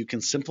services where you can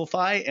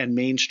simplify and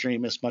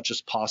mainstream as much as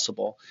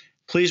possible.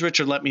 Please,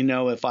 Richard, let me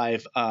know if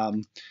I've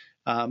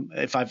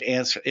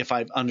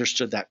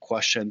understood that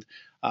question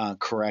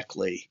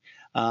correctly.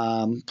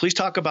 Please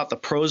talk about the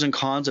pros and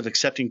cons of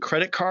accepting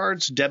credit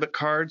cards, debit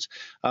cards.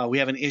 We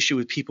have an issue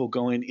with people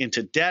going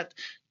into debt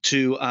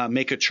to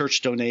make a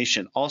church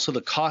donation. Also,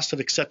 the cost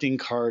of accepting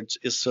cards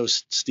is so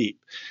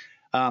steep.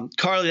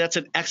 Carly, that's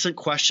an excellent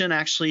question.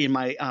 Actually, in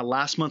my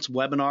last month's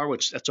webinar,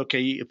 which that's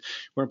okay,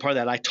 we're a part of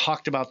that, I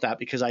talked about that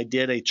because I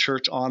did a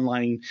church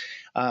online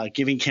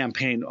giving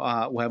campaign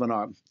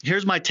webinar.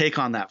 Here's my take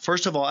on that.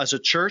 First of all, as a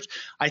church,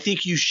 I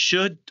think you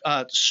should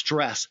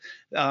stress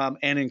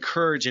and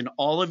encourage in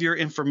all of your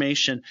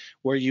information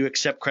where you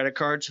accept credit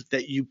cards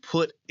that you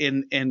put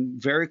in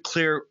very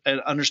clear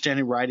and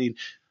understanding writing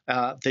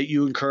that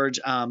you encourage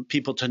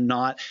people to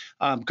not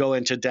go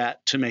into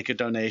debt to make a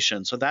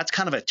donation. So that's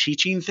kind of a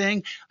teaching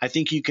thing. I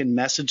think you can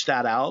message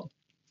that out.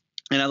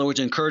 In other words,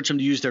 encourage them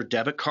to use their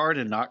debit card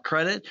and not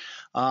credit.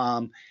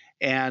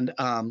 And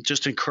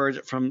just encourage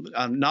it from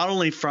not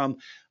only from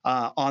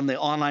on the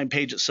online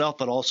page itself,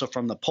 but also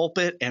from the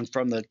pulpit and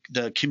from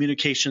the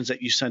communications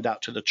that you send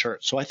out to the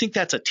church. So I think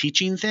that's a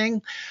teaching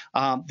thing.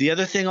 The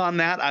other thing on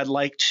that I'd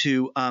like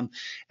to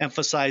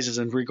emphasize is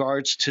in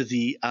regards to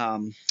the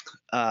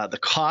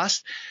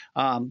cost.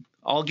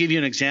 I'll give you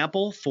an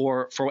example.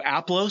 For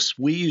Aplos,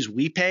 we use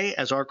WePay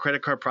as our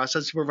credit card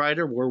processing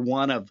provider. We're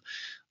one of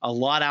a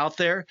lot out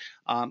there.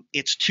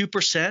 It's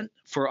 2%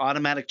 for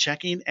automatic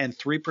checking and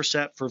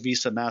 3% for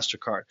Visa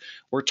MasterCard.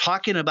 We're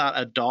talking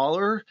about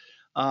 $1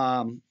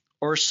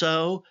 or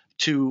so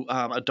to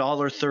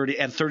 $1.30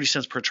 and 30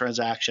 cents per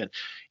transaction.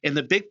 In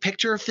the big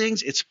picture of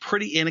things, it's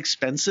pretty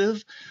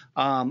inexpensive.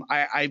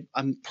 I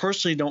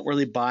personally don't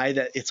really buy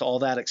that it's all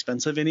that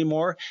expensive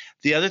anymore.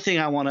 The other thing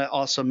I want to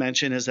also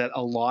mention is that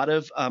a lot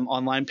of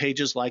online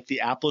pages like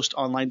the Aplos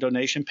online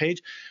donation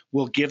page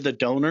will give the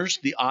donors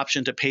the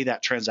option to pay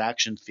that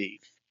transaction fee.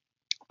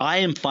 I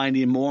am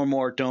finding more and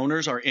more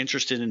donors are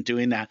interested in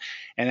doing that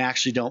and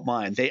actually don't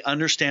mind. They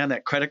understand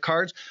that credit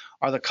cards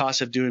are the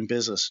cost of doing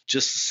business.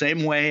 Just the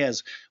same way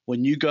as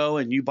when you go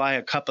and you buy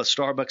a cup of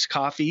Starbucks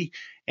coffee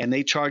and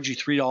they charge you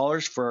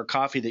 $3 for a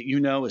coffee that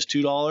you know is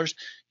 $2,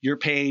 you're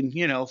paying,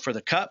 for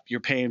the cup, you're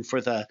paying for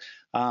the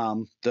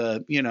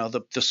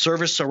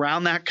service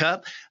around that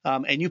cup,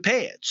 and you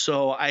pay it.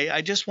 So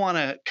I just want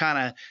to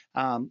kind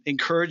of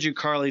encourage you,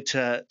 Carly,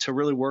 to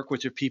really work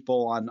with your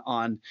people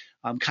on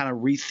kind of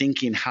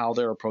rethinking how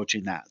they're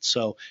approaching that.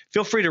 So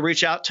feel free to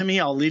reach out to me.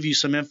 I'll leave you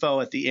some info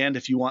at the end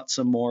if you want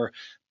some more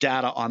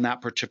data on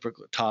that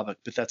particular topic.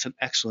 But that's an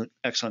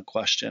excellent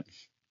question.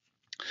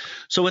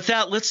 So with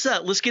that,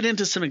 let's get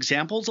into some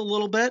examples a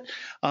little bit.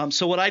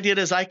 So what I did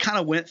is I kind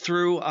of went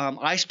through.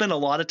 I spend a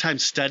lot of time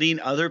studying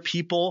other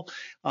people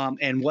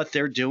and what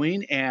they're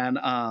doing, and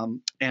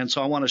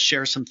so I want to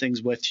share some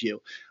things with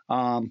you.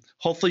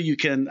 Hopefully you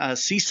can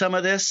see some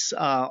of this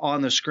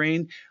on the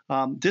screen.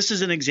 This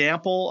is an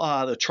example,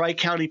 the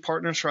Tri-County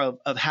Partners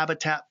of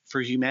Habitat for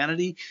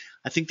Humanity.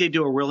 I think they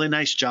do a really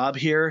nice job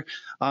here,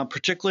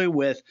 particularly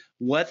with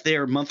what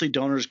their monthly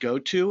donors go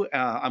to.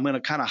 I'm going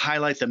to kind of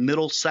highlight the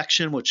middle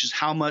section, which is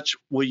how much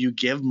will you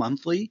give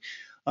monthly.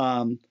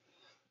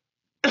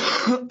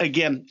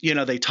 Again,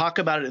 they talk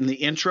about it in the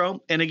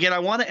intro. And again, I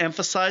want to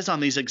emphasize on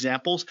these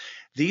examples,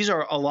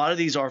 a lot of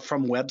these are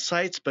from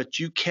websites, but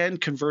you can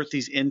convert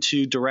these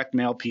into direct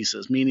mail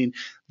pieces, meaning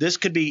this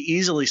could be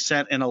easily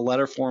sent in a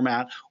letter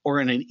format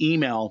or in an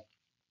email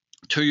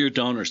to your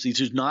donors. These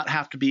do not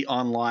have to be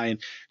online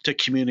to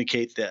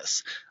communicate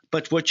this.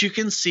 But what you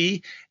can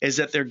see is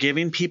that they're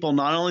giving people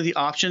not only the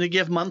option to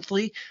give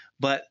monthly,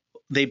 but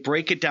they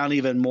break it down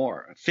even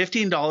more.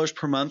 $15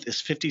 per month is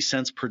 50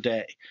 cents per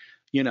day.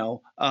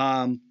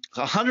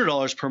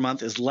 $100 per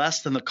month is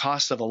less than the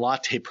cost of a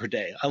latte per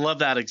day. I love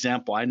that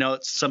example. I know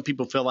some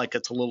people feel like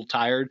it's a little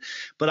tired,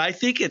 but I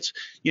think it's,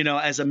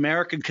 as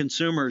American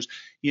consumers,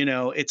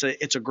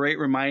 it's a great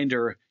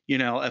reminder,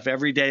 of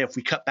every day if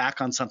we cut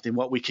back on something,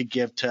 what we could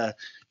give to,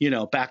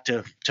 back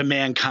to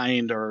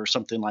mankind or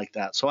something like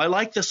that. So I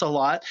like this a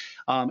lot.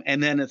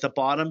 And then at the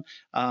bottom,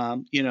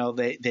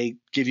 they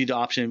give you the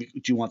option,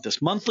 do you want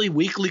this monthly,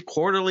 weekly,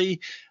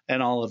 quarterly,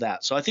 and all of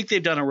that. So I think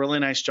they've done a really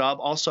nice job.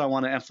 Also, I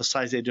want to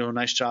emphasize they do a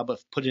nice job of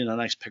putting a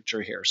nice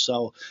picture here.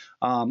 So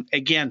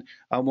again,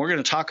 we're going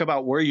to talk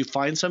about where you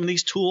find some of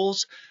these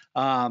tools,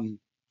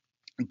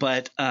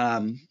 but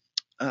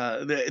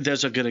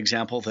there's a good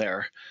example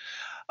there.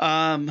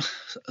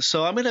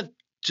 So I'm going to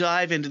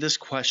dive into this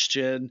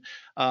question.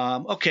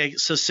 Okay,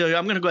 so Celia,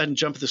 I'm going to go ahead and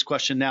jump to this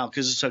question now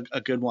because it's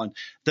a good one.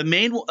 The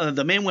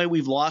main way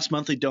we've lost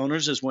monthly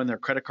donors is when their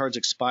credit cards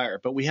expire,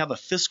 but we have a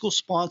fiscal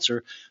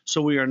sponsor,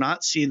 so we are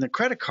not seeing the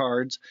credit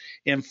cards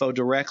info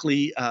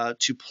directly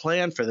to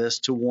plan for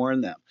this to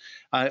warn them.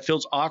 It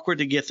feels awkward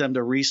to get them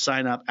to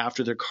re-sign up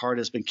after their card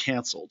has been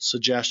canceled.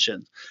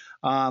 Suggestions.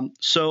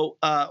 So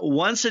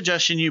one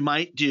suggestion you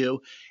might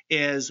do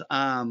is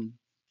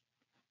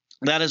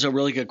that is a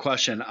really good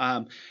question.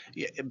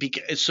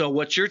 So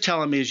what you're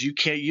telling me is you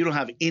don't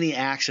have any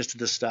access to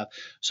this stuff.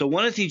 So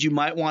one of the things you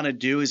might want to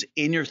do is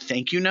in your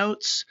thank you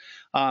notes,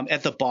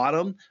 at the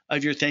bottom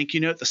of your thank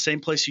you note, the same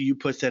place you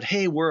put that,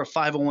 hey, we're a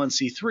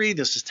 501c3,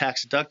 this is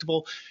tax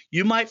deductible.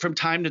 You might from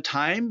time to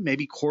time,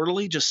 maybe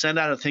quarterly, just send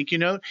out a thank you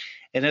note.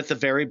 And at the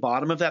very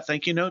bottom of that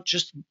thank you note,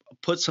 just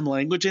put some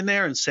language in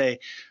there and say,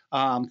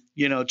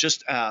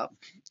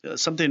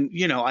 something,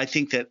 I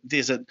think that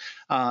isn't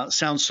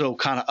sounds so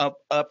kind of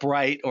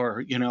upright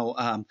or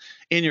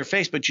in your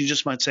face, but you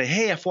just might say,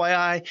 hey,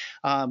 FYI,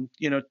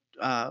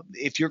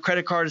 if your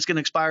credit card is going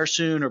to expire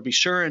soon, or be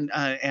sure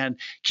and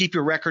keep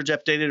your records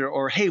updated,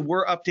 or hey,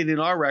 we're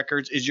updating our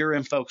records. Is your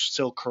info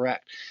still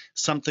correct?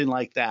 Something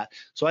like that.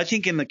 So I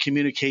think in the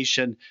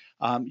communication,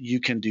 you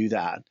can do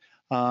that.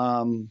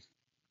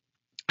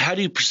 How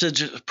do you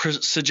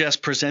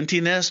suggest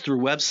presenting this? Through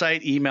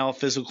website, email,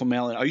 physical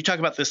mailing? Are you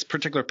talking about this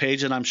particular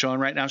page that I'm showing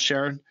right now,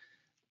 Sharon?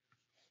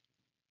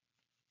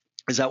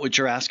 Is that what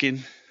you're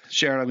asking,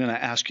 Sharon? I'm going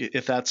to ask you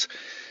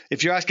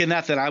if you're asking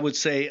that, then I would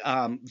say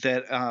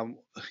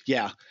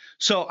yeah.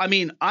 So, I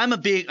mean, I'm a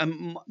big,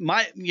 I'm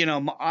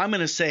going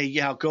to say,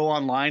 yeah, go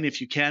online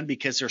if you can,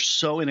 because they're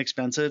so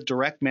inexpensive.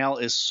 Direct mail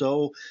is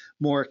so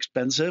more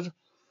expensive.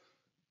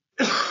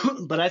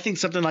 But I think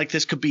something like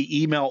this could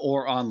be email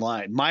or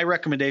online. My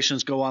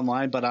recommendations go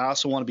online, but I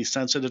also want to be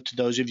sensitive to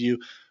those of you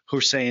who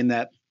are saying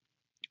that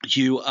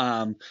you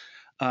you're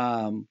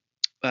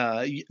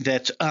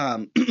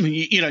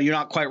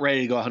not quite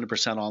ready to go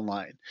 100%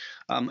 online.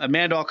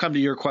 Amanda, I'll come to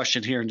your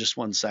question here in just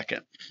one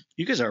second.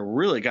 You guys are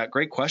really got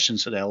great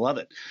questions today. I love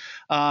it.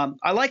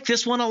 I like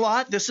this one a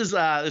lot. This is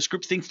this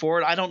group Think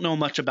Forward. I don't know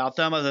much about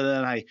them other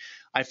than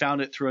I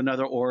found it through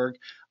another org.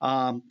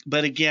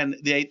 But again,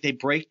 they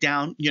break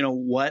down,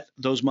 what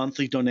those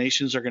monthly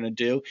donations are going to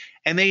do,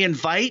 and they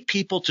invite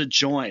people to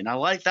join.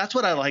 That's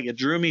what I like. It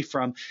drew me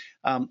from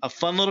a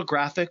fun little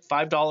graphic.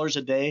 $5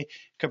 a day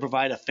could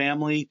provide a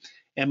family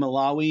in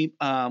Malawi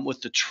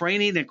with the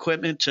training and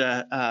equipment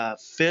to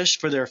fish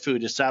for their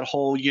food. It's that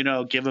whole,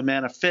 give a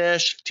man a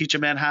fish, teach a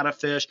man how to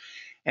fish.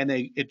 And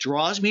it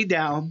draws me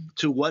down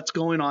to what's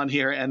going on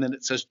here. And then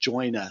it says,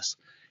 join us.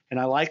 And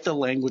I like the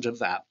language of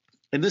that.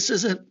 And this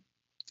isn't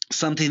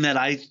something that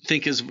I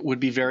think would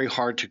be very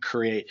hard to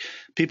create.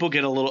 People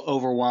get a little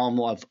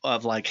overwhelmed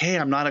of like, hey,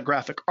 I'm not a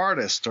graphic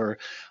artist, or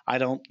I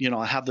don't,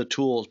 have the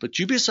tools. But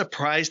you'd be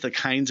surprised the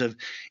kinds of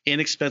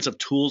inexpensive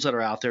tools that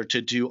are out there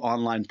to do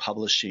online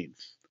publishing.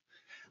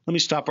 Let me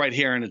stop right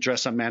here and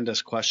address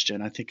Amanda's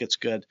question. I think it's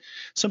good.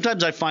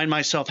 Sometimes I find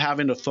myself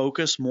having to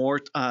focus more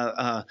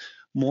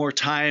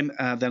time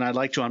than I'd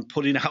like to on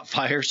putting out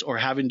fires, or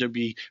having to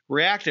be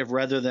reactive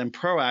rather than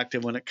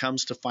proactive when it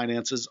comes to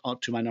finances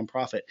to my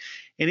nonprofit.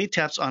 Any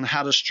tips on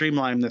how to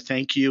streamline the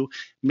thank you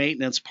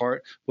maintenance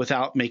part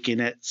without making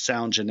it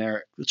sound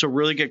generic? It's a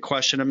really good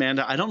question,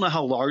 Amanda. I don't know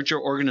how large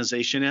your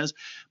organization is,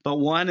 but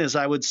one is,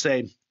 I would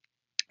say,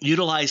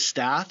 utilize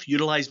staff,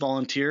 utilize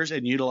volunteers,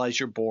 and utilize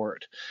your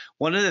board.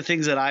 One of the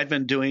things that I've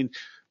been doing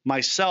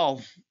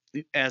myself,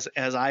 as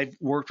I've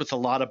worked with a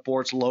lot of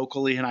boards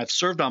locally and I've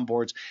served on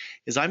boards,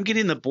 is I'm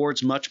getting the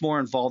boards much more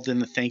involved in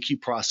the thank you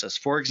process.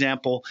 For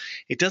example,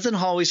 it doesn't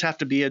always have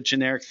to be a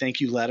generic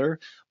thank you letter.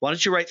 Why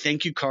don't you write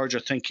thank you cards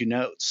or thank you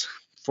notes?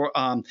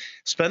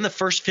 Spend the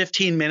first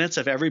 15 minutes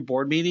of every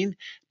board meeting,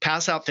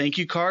 pass out thank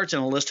you cards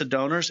and a list of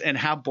donors, and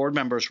have board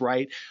members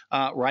write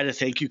a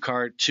thank you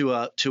card to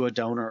a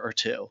donor or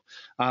two,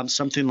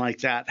 something like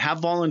that.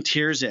 Have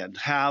volunteers in,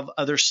 have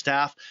other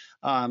staff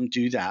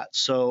do that.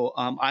 So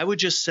I would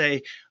just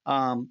say,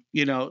 and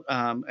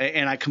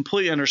I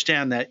completely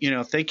understand that,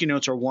 thank you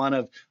notes are one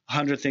of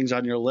 100 things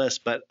on your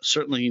list, but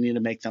certainly you need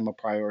to make them a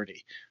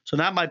priority. So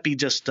that might be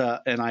just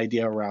an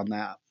idea around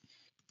that.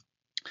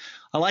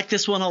 I like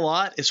this one a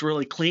lot. It's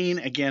really clean.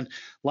 Again,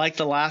 like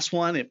the last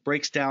one, it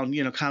breaks down,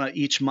 kind of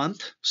each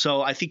month.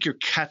 So I think you're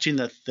catching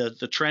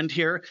the trend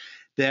here,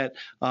 that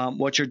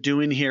what you're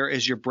doing here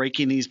is you're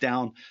breaking these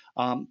down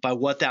by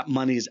what that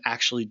money is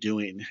actually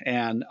doing.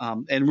 And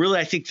really,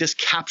 I think this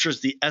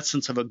captures the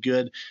essence of a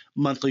good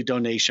monthly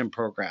donation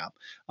program,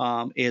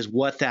 is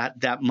what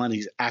that money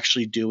is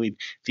actually doing,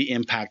 the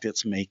impact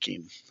it's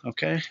making.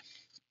 Okay.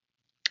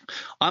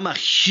 I'm a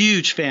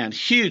huge fan of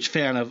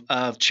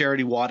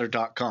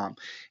charitywater.com.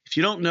 If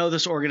you don't know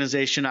this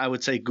organization, I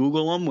would say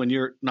Google them when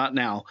you're not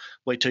now.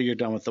 Wait till you're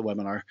done with the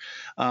webinar.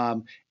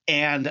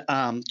 And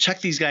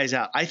check these guys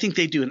out. I think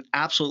they do an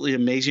absolutely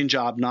amazing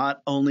job,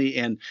 not only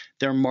in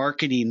their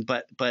marketing,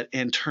 but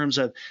in terms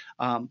of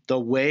the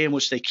way in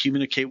which they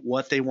communicate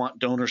what they want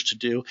donors to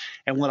do,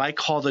 and what I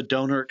call the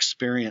donor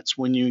experience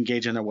when you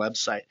engage in their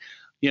website.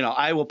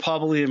 I will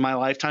probably in my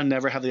lifetime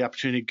never have the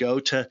opportunity to go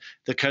to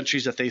the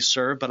countries that they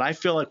serve, but I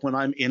feel like when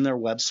I'm in their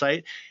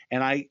website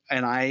and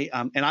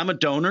I'm a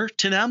donor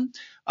to them,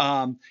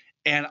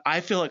 and I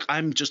feel like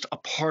I'm just a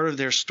part of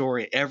their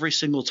story every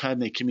single time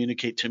they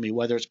communicate to me,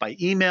 whether it's by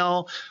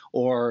email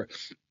or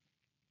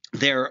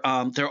their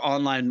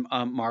online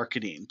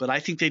marketing. But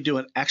I think they do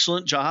an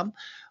excellent job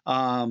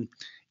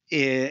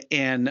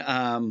in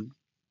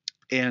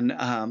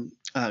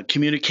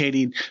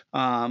communicating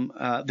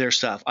their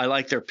stuff. I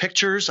like their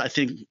pictures. I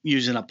think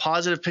using a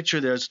positive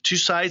picture, there's two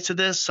sides to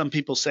this. Some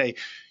people say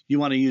you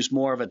want to use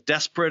more of a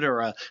desperate or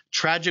a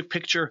tragic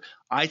picture.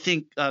 I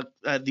think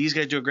these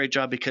guys do a great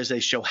job because they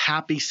show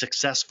happy,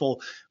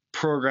 successful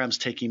programs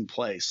taking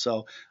place.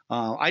 So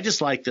I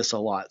just like this a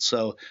lot.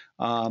 So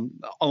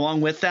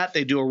along with that,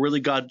 they do a really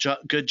good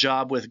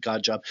job with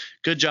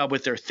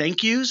their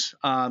thank yous.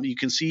 You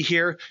can see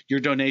here your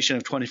donation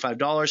of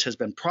 $25 has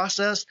been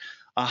processed.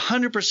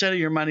 100% of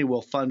your money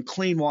will fund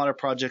clean water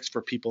projects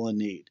for people in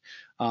need.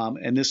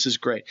 And this is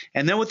great.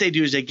 And then what they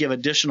do is they give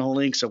additional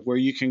links of where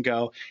you can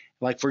go.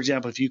 Like, for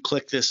example, if you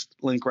click this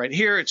link right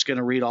here, it's going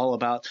to read all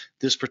about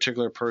this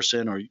particular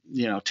person or,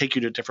 take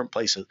you to different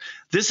places.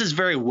 This is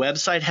very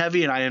website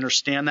heavy, and I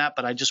understand that,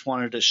 but I just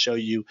wanted to show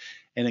you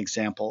an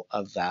example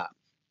of that.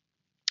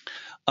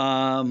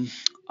 I'm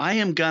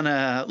going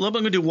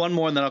to do one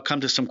more, and then I'll come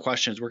to some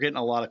questions. We're getting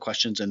a lot of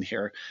questions in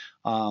here,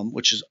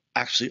 which is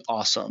actually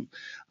awesome.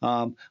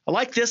 I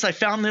like this. I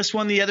found this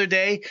one the other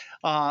day.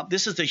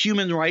 This is the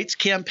Human Rights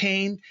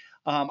Campaign.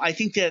 I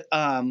think that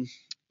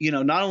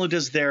not only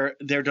does their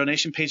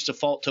donation page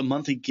default to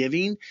monthly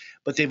giving,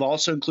 but they've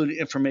also included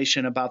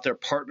information about their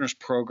partners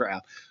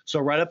program. So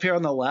right up here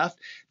on the left,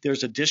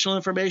 there's additional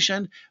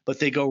information, but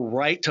they go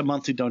right to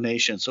monthly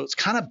donations. So it's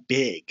kind of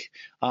big.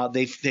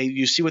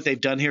 You see what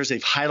they've done here is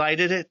they've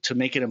highlighted it to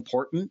make it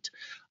important.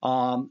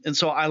 And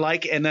so I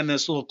like, and then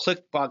this little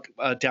click box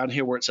down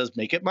here where it says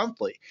make it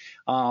monthly.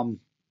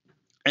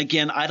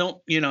 Again, I don't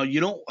know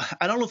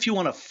if you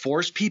want to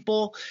force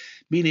people,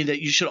 meaning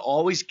that you should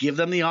always give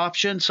them the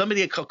option.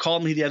 Somebody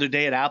called me the other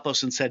day at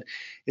Aplos and said,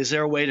 is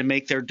there a way to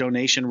make their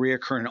donation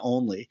reoccurring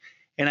only?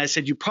 And I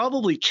said, you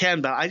probably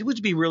can, but I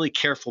would be really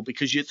careful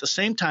because at the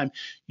same time,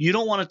 you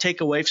don't want to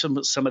take away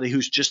from somebody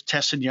who's just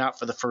testing you out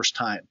for the first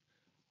time.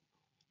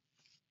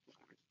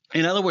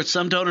 In other words,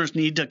 some donors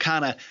need to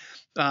kind of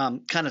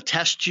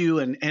test you,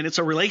 and it's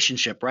a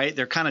relationship, right?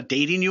 They're kind of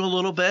dating you a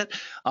little bit,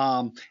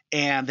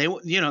 and they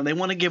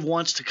want to give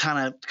once to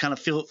kind of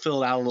fill it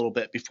out a little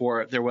bit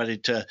before they're ready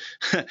to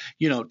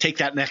take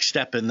that next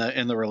step in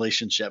the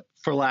relationship,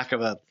 for lack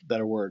of a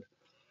better word.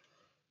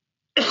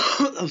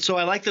 So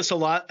I like this a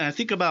lot, and I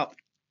think about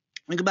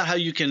how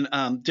you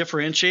can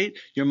differentiate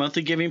your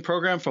monthly giving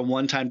program from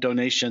one-time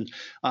donation,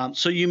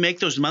 so you make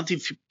those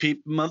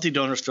monthly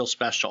donors feel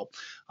special.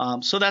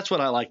 So that's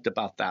what I liked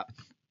about that.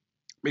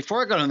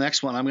 Before I go to the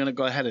next one, I'm going to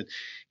go ahead and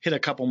hit a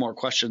couple more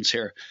questions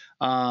here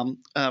from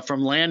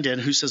Landon,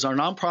 who says, our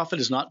nonprofit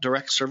is not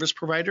direct service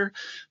provider,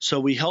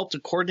 so we help to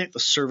coordinate the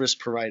service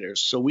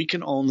providers. So we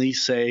can only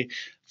say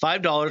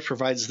 $5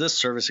 provides this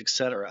service,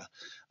 etc.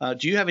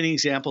 Do you have any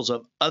examples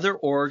of other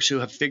orgs who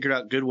have figured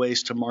out good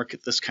ways to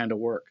market this kind of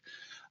work?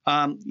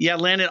 Yeah,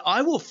 Landon,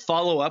 I will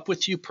follow up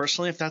with you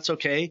personally if that's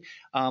okay.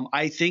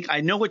 I think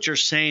I know what you're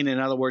saying. In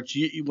other words,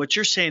 what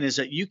you're saying is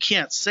that you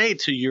can't say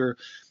to your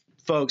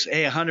folks,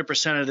 hey,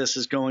 100% of this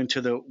is going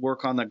to the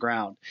work on the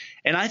ground.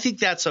 And I think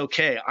that's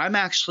okay. I'm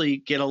actually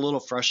get a little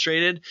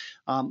frustrated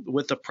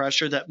with the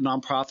pressure that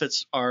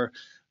nonprofits are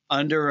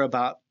under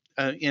about,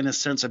 in a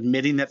sense,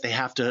 admitting that they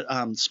have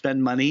to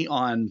spend money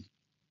on,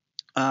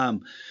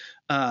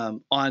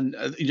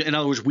 in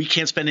other words, we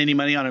can't spend any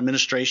money on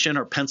administration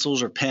or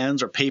pencils or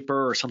pens or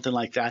paper or something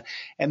like that.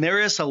 And there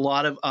is a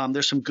lot of,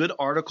 there's some good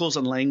articles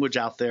and language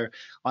out there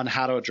on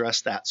how to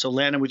address that. So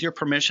Landon, with your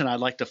permission,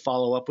 I'd like to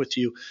follow up with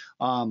you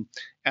and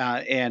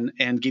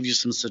give you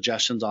some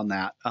suggestions on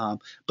that.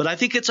 But I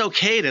think it's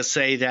okay to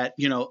say that,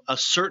 a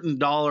certain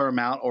dollar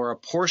amount or a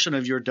portion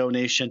of your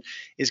donation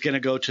is going to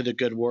go to the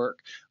good work.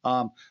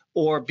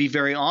 Or be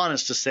very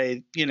honest to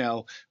say,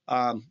 your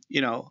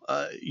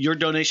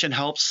donation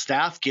helps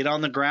staff get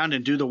on the ground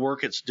and do the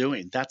work it's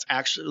doing. That's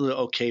actually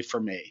okay for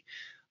me.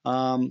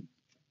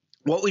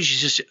 What would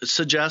you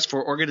suggest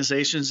for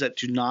organizations that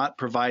do not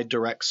provide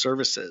direct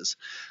services?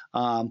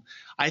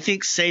 I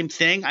think same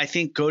thing. I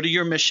think go to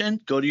your mission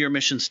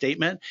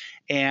statement.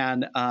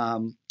 And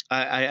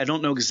I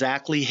don't know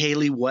exactly,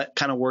 Haley, what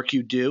kind of work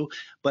you do,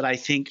 but I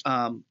think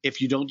if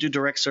you don't do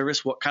direct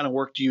service, what kind of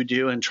work do you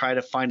do, and try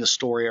to find a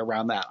story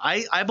around that.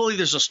 I believe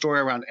there's a story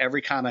around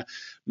every kind of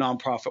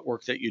nonprofit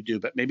work that you do,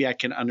 but maybe I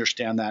can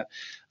understand that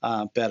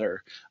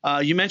better.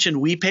 You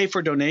mentioned we pay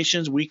for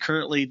donations. We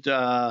currently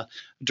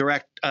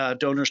direct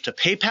donors to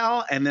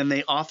PayPal, and then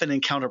they often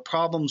encounter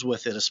problems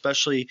with it,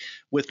 especially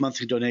with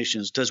monthly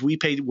donations. Does we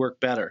pay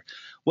work better?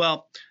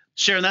 Well,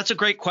 Sharon, that's a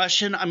great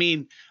question. I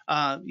mean,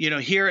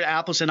 here at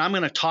Aplos, and I'm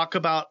going to talk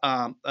about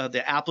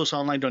the Aplos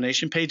online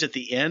donation page at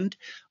the end,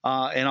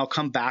 and I'll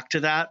come back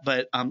to that.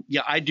 But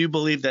yeah, I do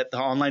believe that the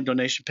online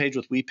donation page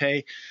with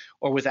WePay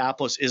or with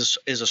Aplos is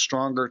a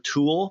stronger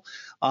tool.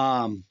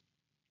 And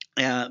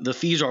the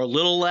fees are a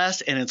little less,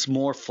 and it's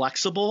more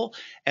flexible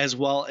as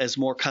well as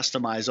more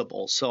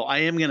customizable. So I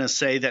am going to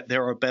say that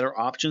there are better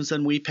options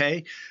than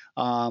WePay,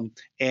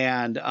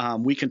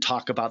 and we can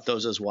talk about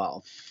those as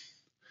well.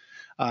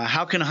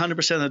 How can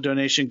 100% of the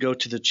donation go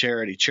to the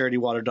charity,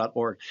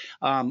 charitywater.org?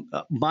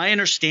 My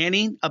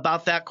understanding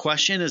about that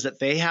question is that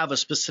they have a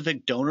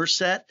specific donor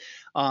set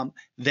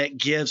that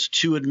gives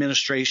to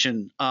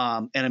administration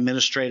and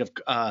administrative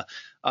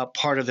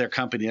part of their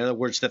company. In other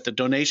words, that the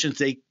donations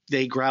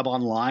they grab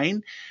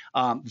online,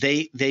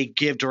 they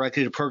give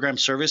directly to program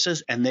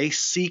services, and they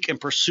seek and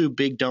pursue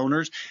big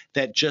donors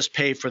that just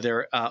pay for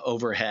their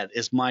overhead,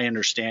 is my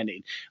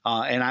understanding.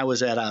 And I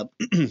was at a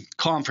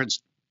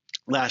conference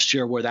last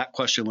year where that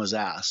question was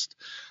asked.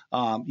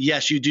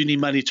 Yes, you do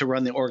need money to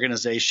run the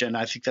organization.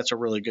 I think that's a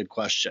really good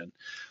question.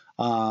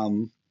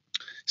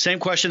 Same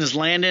question as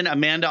Landon.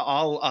 Amanda,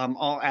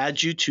 I'll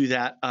add you to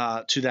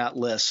that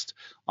list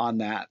on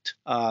that.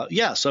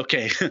 Yes,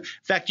 okay. In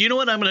fact, you know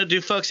what I'm going to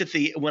do, folks?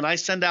 When I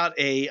send out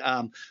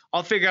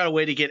I'll figure out a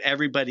way to get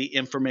everybody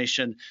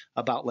information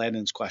about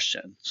Landon's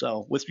question.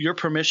 So, with your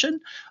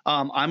permission,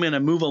 I'm going to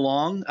move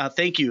along.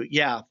 Thank you,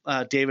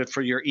 David,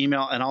 for your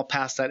email, and I'll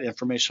pass that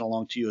information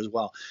along to you as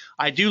well.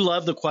 I do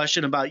love the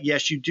question about,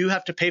 yes, you do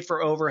have to pay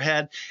for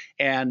overhead,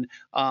 and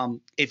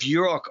if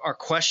you are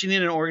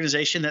questioning an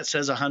organization that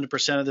says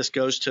 100% of this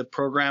goes to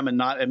program and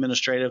not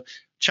administrative,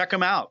 check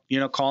them out.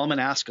 Call them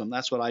and ask them.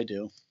 That's what I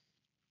do.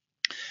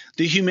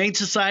 The Humane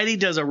Society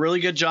does a really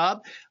good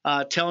job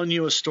telling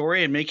you a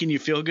story and making you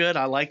feel good.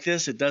 I like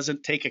this. It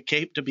doesn't take a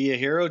cape to be a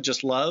hero,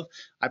 just love.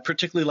 I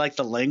particularly like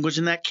the language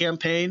in that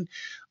campaign.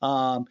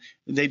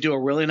 They do a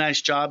really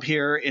nice job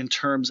here in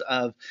terms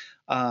of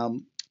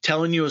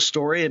telling you a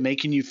story and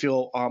making you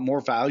feel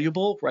more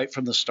valuable right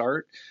from the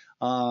start.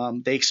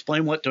 They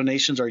explain what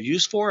donations are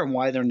used for and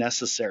why they're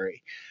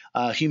necessary.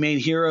 Humane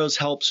Heroes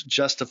helps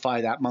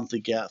justify that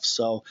monthly gift.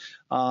 So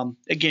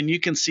again, you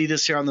can see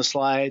this here on the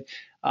slide.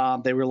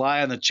 They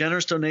rely on the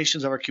generous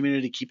donations of our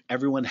community to keep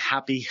everyone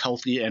happy,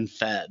 healthy, and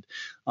fed.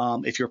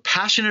 If you're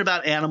passionate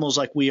about animals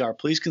like we are,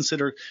 please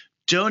consider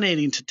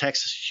donating to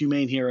Texas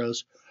Humane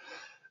Heroes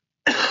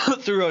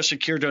through a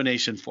secure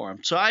donation form.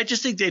 So I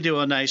just think they do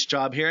a nice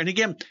job here. And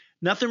again,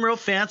 nothing real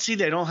fancy.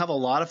 They don't have a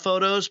lot of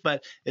photos,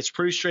 but it's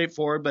pretty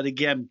straightforward. But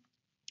again,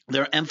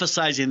 they're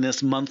emphasizing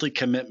this monthly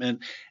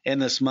commitment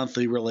and this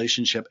monthly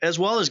relationship, as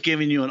well as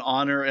giving you an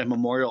honor and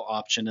memorial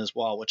option as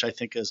well, which I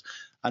think is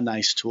a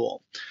nice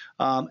tool.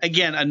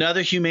 Again,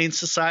 another Humane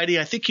Society.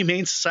 I think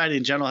Humane Society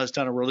in general has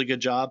done a really good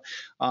job.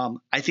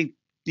 I think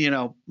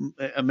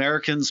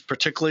Americans,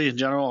 particularly in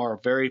general, are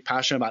very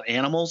passionate about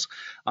animals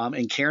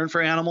and caring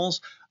for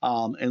animals.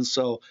 And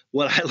so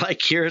what I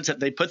like here is that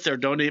they put their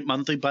donate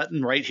monthly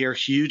button right here,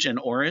 huge and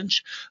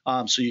orange.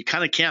 So you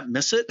kind of can't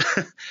miss it.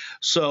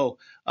 So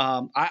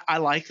I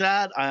like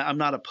that. I'm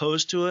not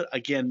opposed to it.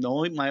 Again,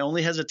 my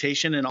only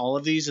hesitation in all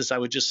of these is I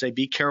would just say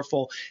be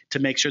careful to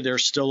make sure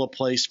there's still a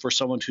place for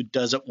someone who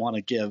doesn't want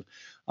to give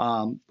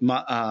on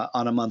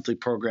a monthly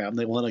program.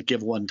 They want to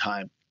give one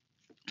time.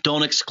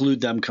 Don't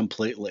exclude them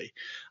completely.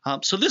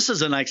 So this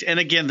is a nice, and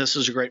again, this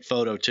is a great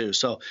photo too.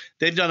 So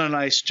they've done a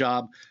nice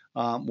job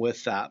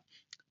with that.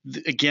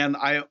 Again,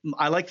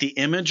 I like the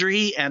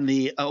imagery and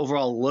the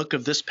overall look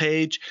of this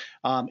page.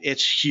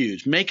 It's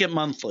huge. Make it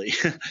monthly.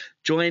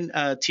 Join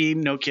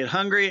Team No Kid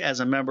Hungry as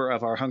a member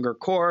of our Hunger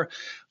Corps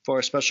for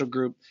a special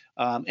group.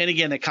 And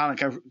again, it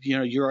kind of,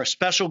 you're a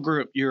special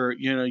group. You're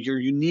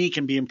unique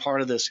in being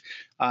part of this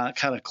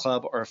kind of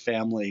club or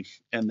family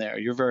in there.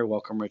 You're very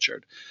welcome,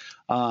 Richard.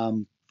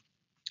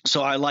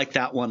 So I like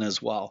that one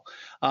as well.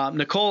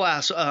 Nicole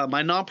asks,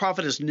 my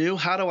nonprofit is new.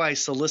 How do I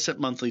solicit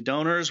monthly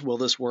donors? Will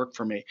this work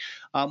for me?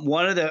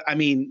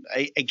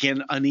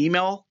 Again, an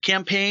email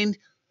campaign,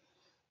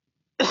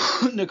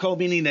 Nicole,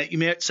 meaning that you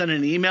may send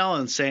an email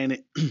and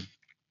saying,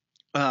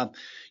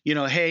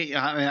 hey,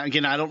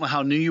 again, I don't know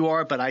how new you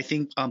are, but I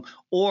think,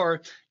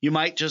 or you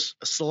might just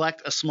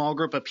select a small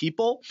group of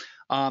people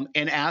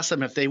and ask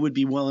them if they would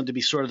be willing to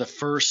be sort of the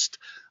first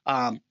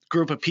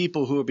group of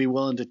people who would be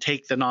willing to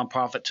take the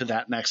nonprofit to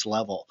that next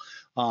level.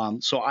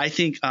 So I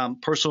think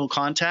personal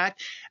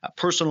contact,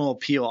 personal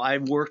appeal.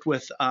 I've worked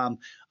with a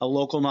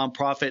local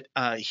nonprofit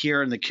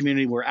here in the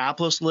community where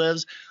Aplos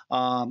lives,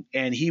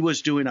 and he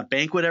was doing a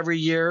banquet every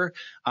year,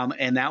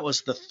 and that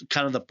was the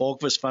kind of the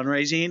bulk of his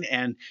fundraising.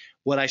 And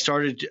what I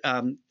started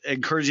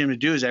encouraging him to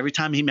do is every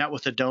time he met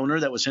with a donor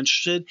that was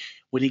interested,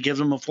 when he gives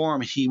them a form,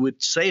 he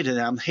would say to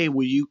them, hey,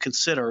 will you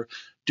consider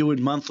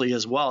doing monthly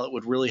as well? It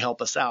would really help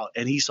us out.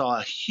 And he saw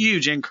a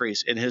huge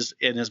increase in his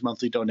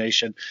monthly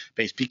donation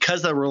base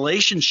because the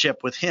relationship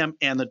with him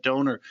and the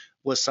donor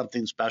was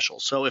something special.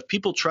 So if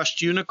people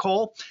trust you,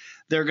 Nicole,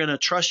 they're going to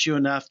trust you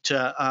enough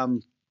to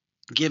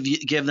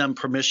give them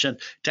permission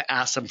to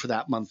ask them for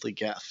that monthly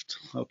gift.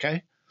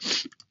 Okay.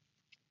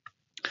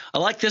 I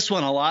like this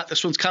one a lot.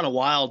 This one's kind of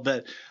wild,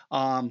 but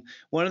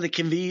one of the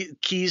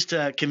keys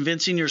to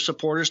convincing your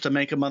supporters to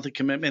make a monthly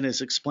commitment is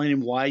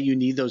explaining why you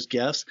need those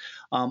gifts.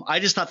 I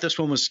just thought this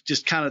one was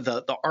just kind of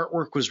the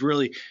artwork was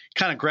really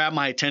kind of grabbed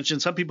my attention.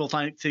 Some people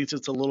think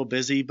it's a little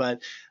busy,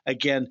 but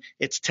again,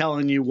 it's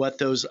telling you what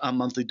those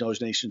monthly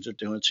donations are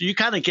doing. So you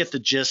kind of get the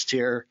gist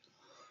here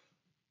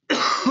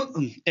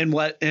and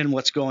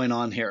what's going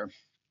on here.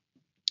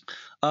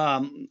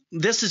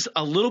 This is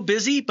a little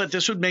busy, but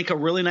this would make a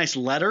really nice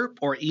letter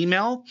or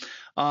email.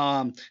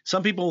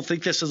 Some people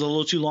think this is a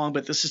little too long,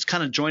 but this is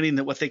kind of joining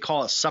what they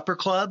call a supper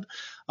club.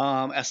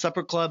 A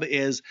supper club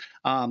is,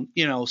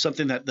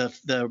 something that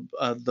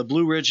the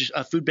Blue Ridge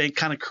Food Bank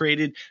kind of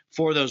created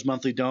for those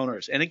monthly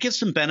donors, and it gives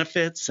some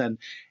benefits and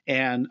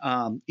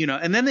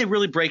then they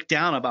really break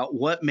down about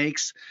what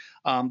makes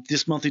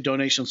this monthly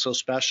donation so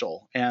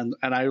special, and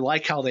I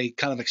like how they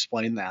kind of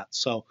explain that.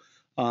 So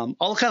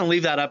I'll kind of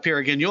leave that up here.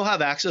 Again, you'll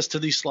have access to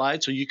these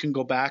slides, so you can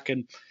go back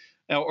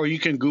or you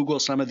can Google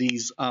some of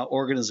these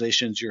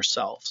organizations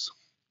yourselves.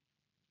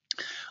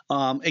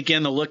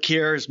 Again, the look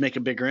here is make a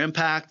bigger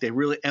impact. They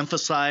really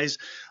emphasize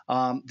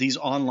these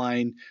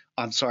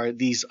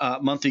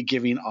monthly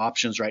giving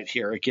options right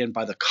here. Again,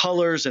 by the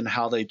colors and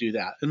how they do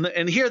that.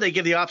 And here they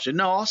give the option,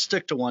 no, I'll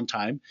stick to one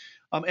time.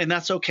 And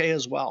that's okay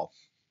as well.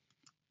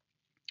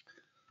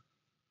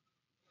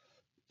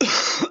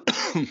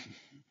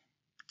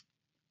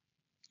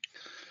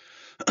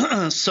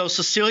 So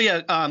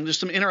Cecilia, there's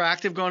some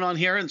interactive going on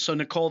here. And so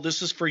Nicole,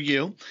 this is for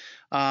you.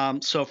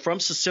 So from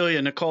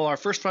Cecilia, Nicole, our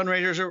first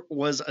fundraiser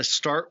was a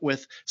Start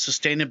with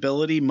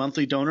Sustainability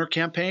monthly donor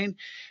campaign.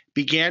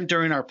 Began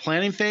during our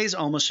planning phase,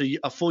 almost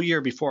a full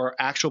year before our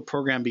actual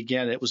program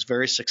began. It was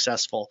very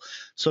successful.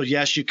 So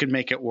yes, you can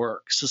make it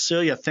work.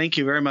 Cecilia, thank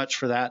you very much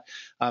for that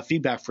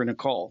feedback for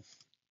Nicole.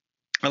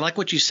 I like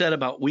what you said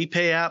about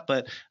WePay app,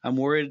 but I'm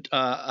worried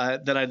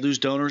that I'd lose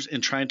donors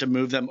in trying to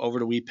move them over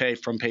to WePay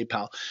from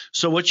PayPal.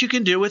 So what you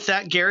can do with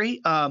that,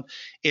 Gary,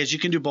 is you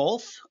can do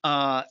both,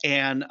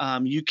 and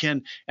I'm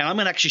going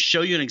to actually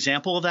show you an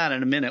example of that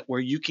in a minute,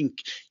 where you can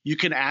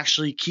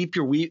actually keep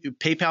your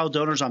PayPal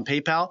donors on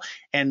PayPal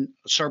and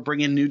start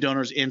bringing new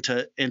donors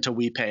into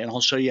WePay, and I'll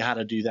show you how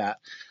to do that.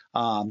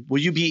 Will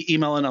you be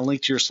emailing a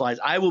link to your slides?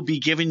 I will be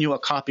giving you a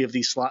copy of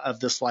this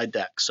slide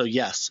deck. So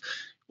yes.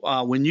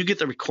 When you get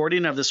the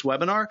recording of this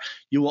webinar,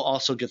 you will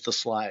also get the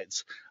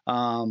slides.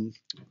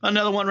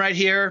 Another one right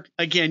here.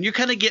 Again, you're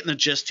kind of getting the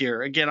gist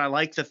here. Again, I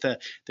like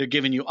that they're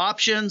giving you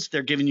options.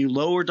 They're giving you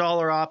lower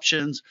dollar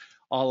options,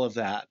 all of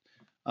that.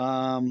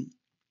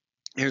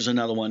 Here's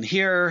another one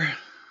here.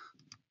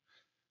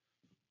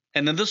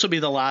 And then this will be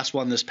the last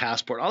one, this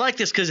passport. I like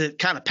this because it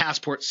kind of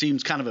passport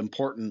seems kind of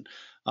important.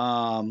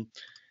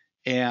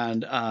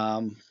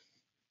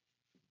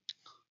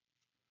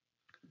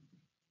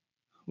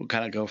 We'll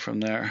kind of go from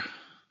there.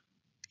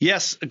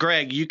 Yes,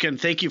 Greg, you can.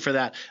 Thank you for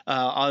that.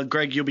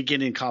 Greg, you'll be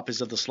getting copies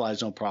of the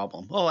slides, no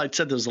problem. Oh, I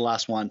said there was the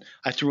last one.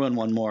 I threw in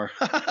one more.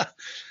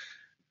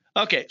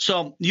 Okay,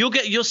 so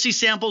you'll see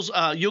samples.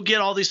 You'll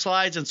get all these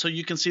slides, and so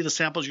you can see the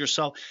samples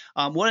yourself.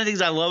 One of the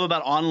things I love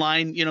about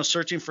online,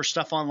 searching for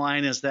stuff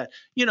online, is that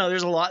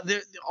there's a lot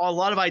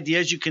of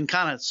ideas you can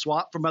kind of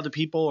swap from other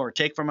people or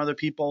take from other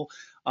people.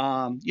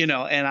 And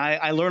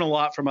I learn a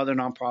lot from other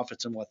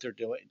nonprofits and what they're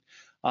doing.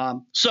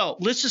 So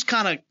let's just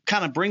kind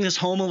of bring this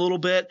home a little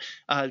bit,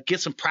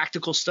 get some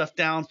practical stuff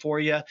down for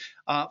you.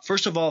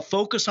 First of all,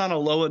 focus on a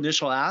low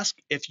initial ask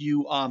if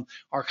you are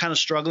kind of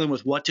struggling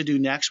with what to do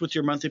next with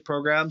your monthly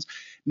programs,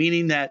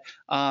 meaning that,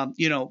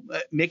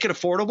 make it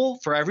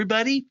affordable for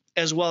everybody,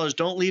 as well as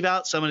don't leave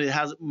out somebody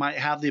that might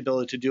have the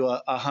ability to do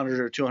a $100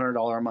 or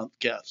 $200 a month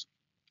gift.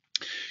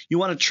 You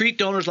want to treat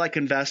donors like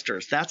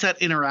investors. That's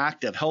that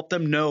interactive. Help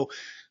them know,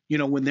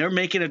 when they're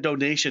making a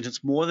donation,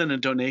 it's more than a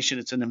donation,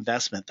 it's an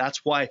investment.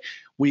 That's why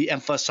we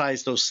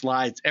emphasize those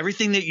slides.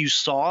 Everything that you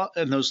saw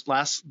in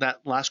that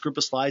last group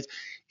of slides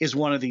is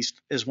one of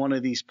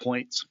these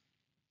points.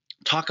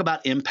 Talk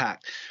about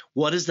impact.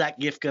 What is that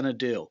gift going to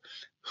do?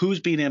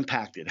 Who's being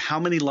impacted? How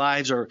many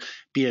lives are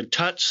being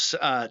touched,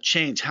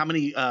 changed? How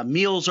many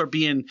meals are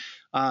being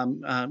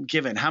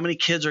given? How many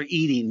kids are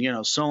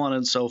eating? So on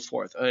and so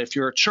forth. If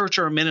you're a church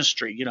or a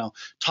ministry,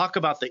 talk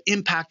about the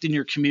impact in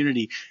your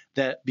community,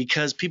 that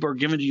because people are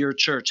given to your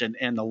church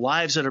and the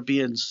lives that are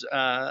being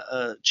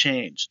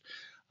changed.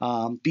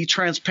 Be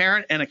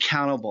transparent and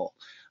accountable.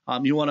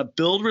 You want to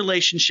build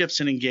relationships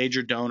and engage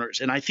your donors.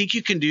 And I think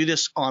you can do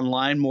this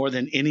online more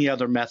than any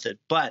other method,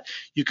 but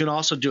you can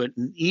also do it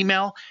in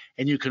email,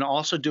 and you can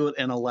also do it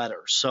in a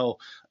letter. So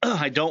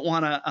I don't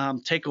want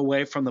to take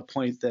away from the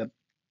point that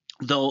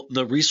though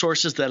the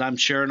resources that I'm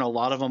sharing, a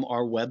lot of them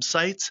are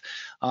websites.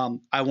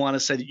 I want to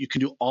say that you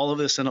can do all of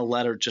this in a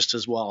letter just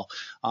as well,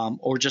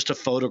 or just a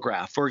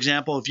photograph. For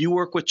example, if you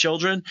work with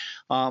children,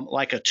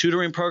 like a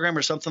tutoring program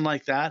or something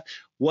like that,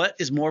 what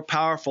is more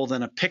powerful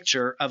than a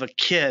picture of a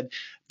kid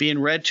being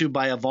read to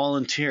by a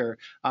volunteer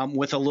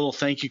with a little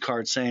thank you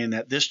card saying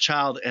that this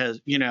child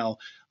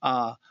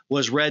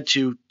was read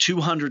to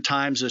 200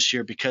 times this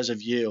year because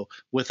of you,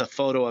 with a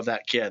photo of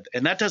that kid.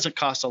 And that doesn't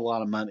cost a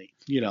lot of money,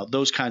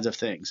 those kinds of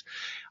things.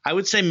 I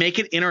would say make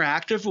it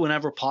interactive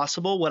whenever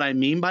possible. What I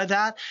mean by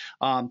that,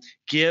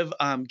 give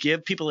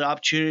people the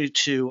opportunity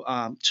to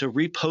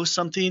repost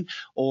something,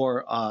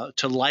 or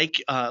to like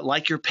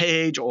your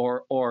page,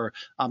 or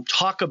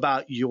talk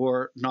about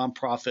your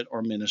nonprofit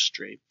or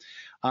ministry.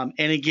 And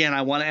again,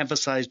 I want to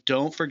emphasize,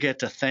 don't forget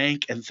to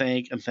thank and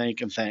thank and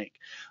thank and thank.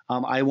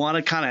 I want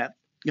to kind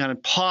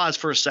of pause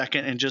for a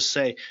second and just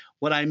say,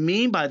 What I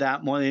mean by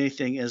that more than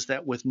anything is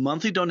that with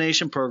monthly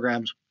donation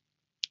programs,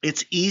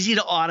 it's easy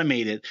to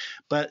automate it,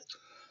 but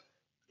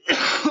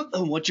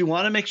what you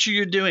want to make sure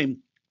you're doing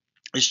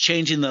is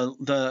changing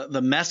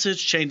the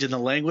message, changing the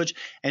language,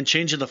 and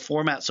changing the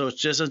format. So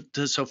it's just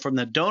so from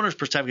the donor's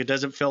perspective, it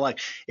doesn't feel like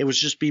it was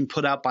just being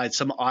put out by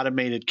some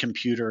automated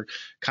computer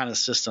kind of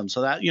system.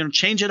 So that,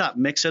 change it up,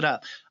 mix it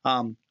up.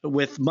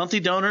 With monthly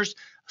donors,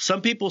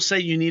 some people say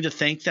you need to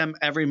thank them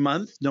every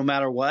month, no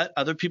matter what.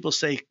 Other people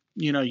say,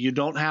 you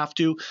don't have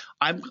to.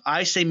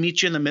 I say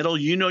meet you in the middle.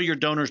 You know your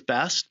donors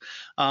best.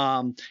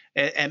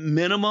 At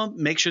minimum,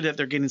 make sure that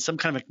they're getting some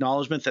kind of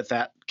acknowledgement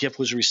that gift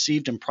was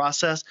received and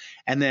processed,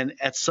 and then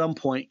at some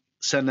point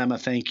send them a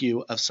thank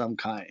you of some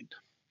kind.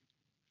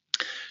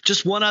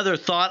 Just one other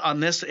thought on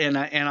this, and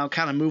I'll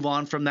kind of move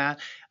on from that.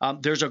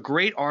 There's a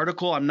great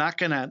article. I'm not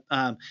going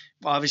to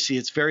obviously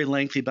it's very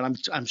lengthy, but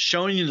I'm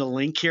showing you the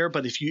link here.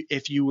 But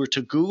if you were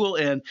to Google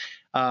in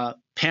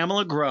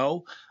Pamela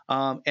Grow,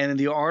 and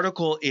the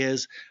article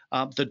is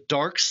the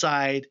dark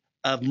side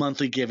of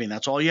monthly giving.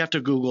 That's all you have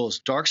to Google is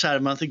dark side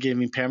of monthly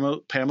giving,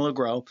 Pamela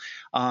Grow.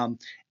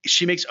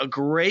 She makes a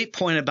great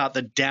point about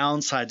the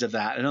downsides of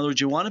that. In other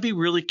words, you want to be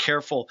really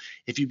careful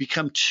if you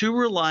become too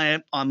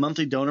reliant on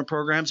monthly donor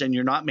programs and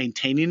you're not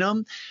maintaining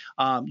them,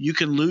 you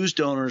can lose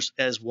donors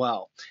as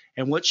well.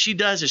 And what she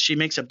does is she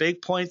makes a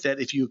big point that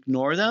if you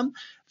ignore them,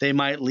 they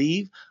might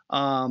leave.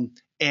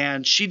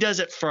 And she does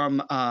it from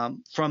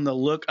the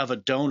look of a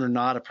donor,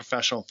 not a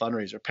professional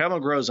fundraiser. Pamela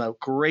Grow is a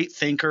great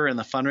thinker in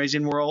the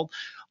fundraising world.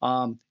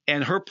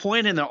 And her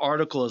point in the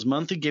article is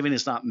monthly giving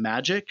is not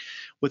magic.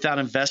 Without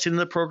investing in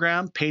the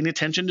program, paying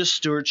attention to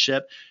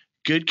stewardship,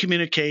 good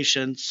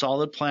communication,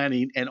 solid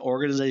planning, and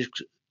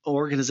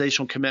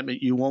organizational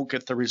commitment, you won't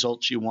get the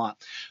results you want.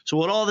 So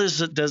what all this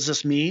does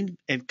this mean?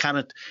 And kind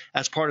of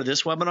as part of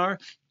this webinar,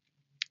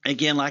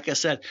 again, like I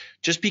said,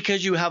 just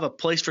because you have a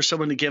place for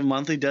someone to give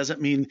monthly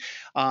doesn't mean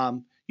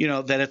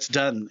that it's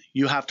done.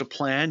 You have to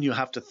plan, you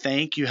have to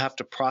thank, you have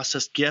to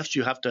process gifts,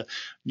 you have to,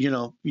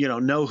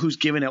 know who's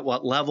giving at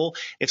what level.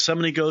 If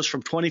somebody goes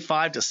from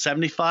 25 to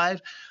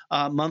 75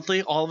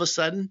 monthly, all of a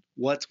sudden,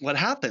 what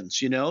happens?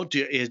 Do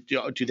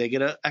they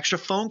get an extra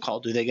phone call?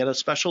 Do they get a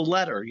special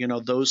letter?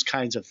 Those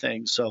kinds of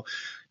things. So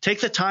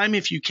take the time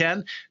if you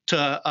can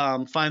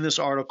to find this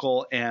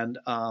article and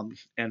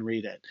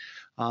read it.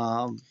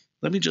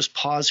 Let me just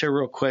pause here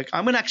real quick.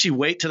 I'm going to actually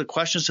wait to the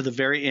questions to the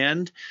very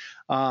end.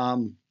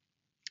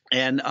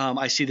 And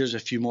I see there's a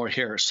few more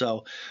here.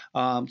 So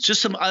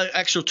just some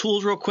actual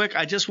tools real quick.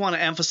 I just want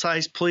to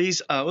emphasize,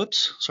 please.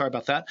 Oops, sorry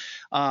about that.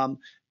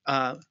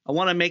 I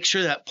want to make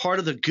sure that part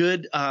of the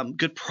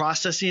good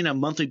processing of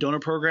monthly donor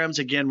programs,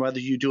 again, whether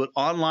you do it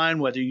online,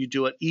 whether you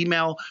do it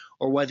email,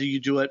 or whether you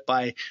do it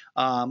by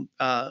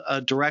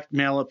direct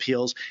mail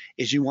appeals,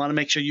 is you want to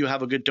make sure you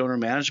have a good donor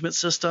management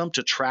system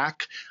to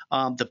track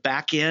the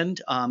back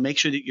end. Make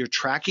sure that you're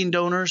tracking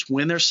donors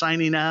when they're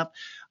signing up,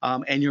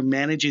 and you're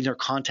managing their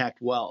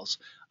contact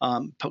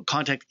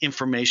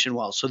information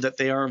well, so that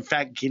they are in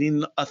fact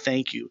getting a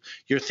thank you.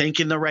 You're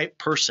thanking the right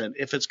person.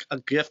 If it's a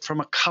gift from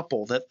a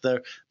couple, that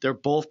they're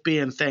both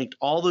being thanked.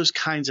 All those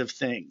kinds of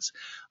things.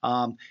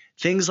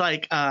 Things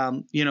like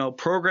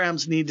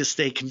programs need to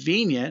stay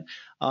convenient,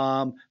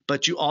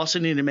 but you also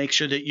need to make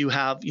sure that you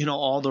have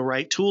all the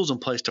right tools in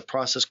place to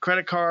process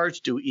credit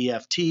cards, do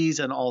EFTs,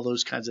 and all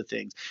those kinds of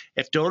things.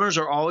 If donors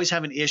are always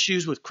having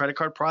issues with credit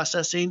card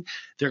processing,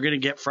 they're going to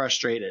get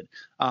frustrated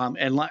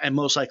and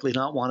most likely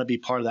not want to be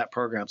part of that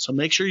program. So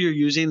make sure you're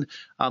using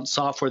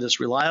software that's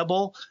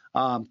reliable,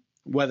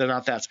 whether or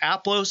not that's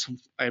Aplos,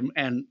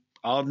 and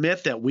I'll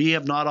admit that we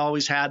have not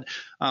always had,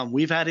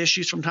 we've had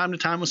issues from time to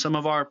time with some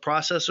of our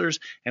processors,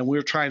 and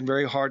we're trying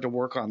very hard to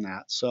work on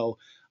that. So,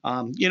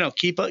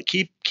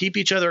 keep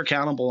each other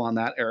accountable on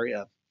that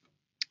area.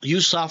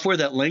 Use software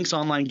that links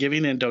online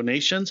giving and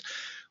donations.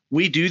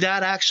 We do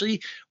that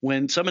actually.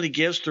 When somebody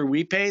gives through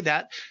WePay,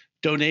 that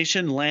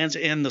donation lands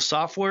in the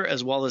software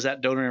as well as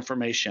that donor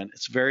information.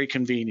 It's very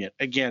convenient.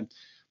 Again,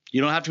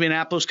 you don't have to be an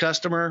Aplos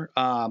customer.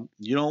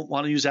 You don't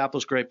want to use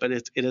Aplos, great, but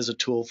it is a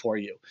tool for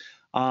you.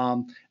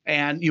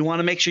 And you want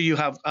to make sure you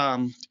have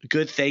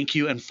good thank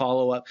you and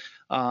follow-up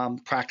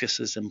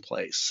practices in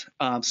place.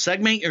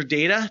 Segment your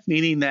data,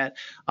 meaning that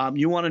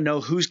you want to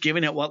know who's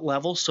giving at what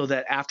level, so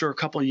that after a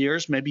couple of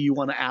years, maybe you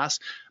want to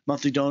ask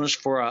monthly donors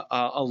for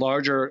a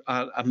larger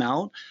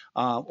amount,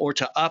 or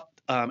to up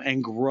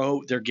and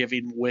grow their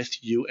giving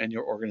with you and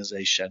your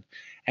organization.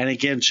 And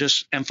again,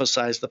 just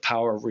emphasize the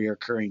power of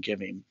recurring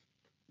giving.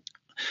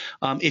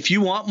 If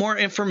you want more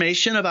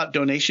information about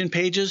donation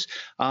pages,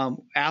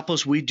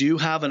 Aplos, we do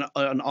have an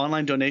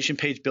online donation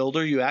page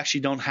builder. You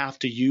actually don't have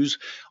to use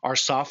our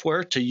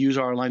software to use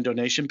our online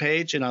donation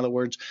page. In other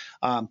words,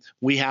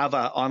 we have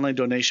an online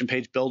donation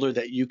page builder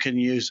that you can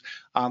use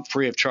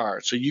free of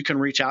charge. So you can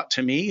reach out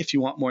to me if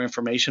you want more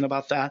information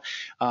about that,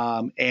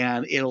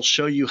 and it'll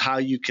show you how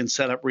you can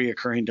set up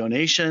reoccurring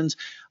donations,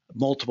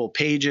 multiple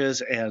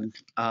pages, and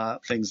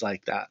things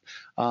like that.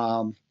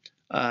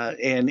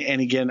 And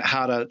again,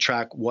 how to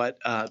track what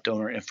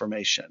donor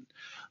information.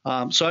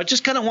 So I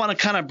just kind of want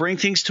to bring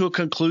things to a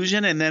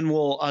conclusion, and then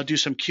we'll do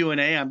some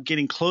Q&A. I'm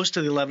getting close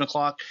to the 11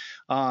 o'clock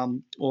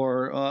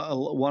or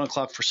 1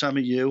 o'clock for some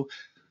of you,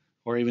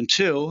 or even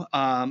 2.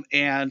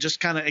 And just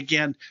kind of,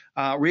 again,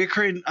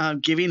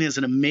 reoccurring giving is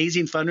an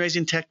amazing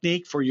fundraising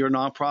technique for your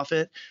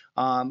nonprofit.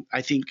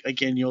 I think,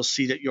 again, you'll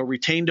see that you'll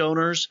retain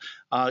donors.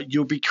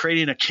 You'll be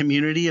creating a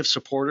community of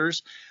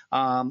supporters.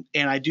 And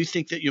I do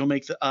think that you'll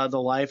make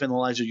the life and the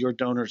lives of your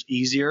donors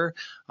easier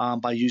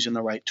by using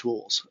the right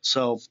tools.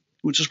 So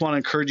we just want to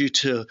encourage you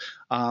to,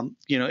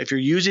 if you're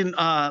using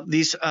some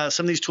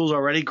of these tools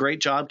already, great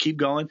job. Keep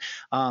going.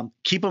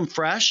 Keep them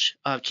fresh.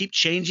 Keep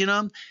changing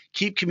them.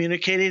 Keep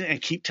communicating,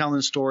 and keep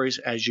telling stories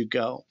as you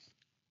go.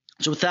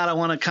 So with that, I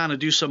want to kind of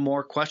do some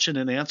more question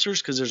and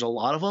answers because there's a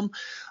lot of them.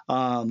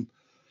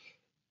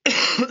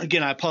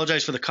 Again, I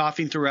apologize for the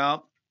coughing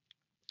throughout.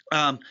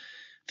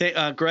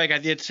 Greg, I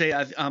did say,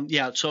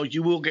 so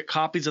you will get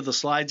copies of the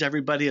slides,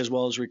 everybody, as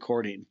well as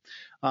recording.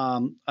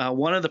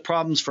 One of the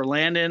problems for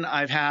Landon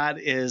I've had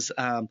is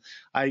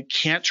I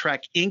can't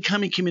track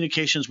incoming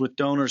communications with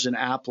donors in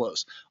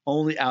Aplos,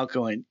 only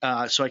outgoing.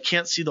 So I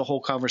can't see the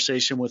whole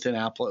conversation within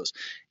Aplos.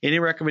 Any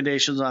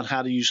recommendations on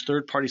how to use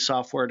third-party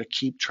software to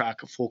keep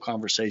track of full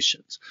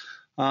conversations?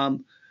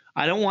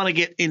 I don't want to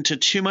get into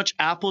too much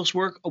Aplos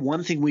work.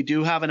 One thing we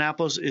do have in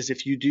Aplos is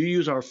if you do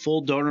use our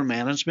full donor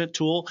management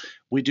tool,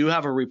 we do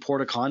have a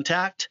report a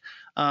contact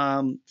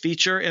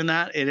feature in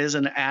that. It is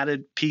an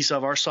added piece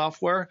of our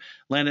software.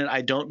 Landon,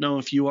 I don't know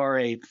if you are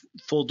a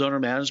full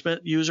donor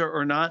management user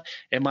or not.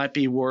 It might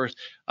be worth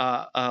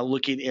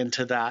looking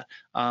into that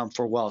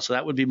for well. So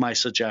that would be my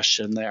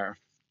suggestion there.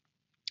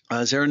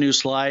 Is there a new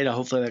slide?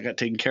 Hopefully that got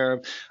taken care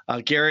of.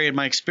 Gary, in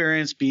my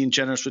experience, being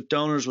generous with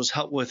donors was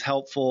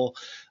helpful.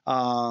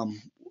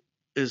 In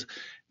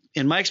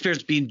my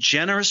experience, being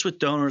generous with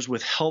donors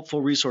with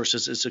helpful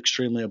resources is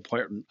extremely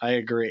important. I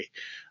agree.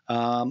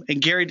 And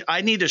Gary,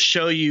 I need to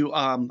show you.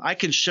 I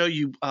can show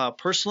you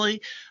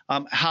personally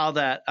how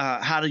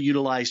to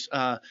utilize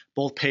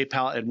both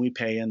PayPal and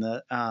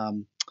WePay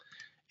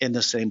in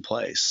the same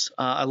place.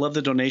 I love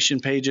the donation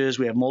pages.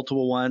 We have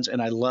multiple ones,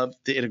 and I love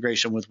the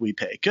integration with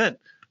WePay. Good.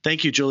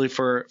 Thank you, Julie,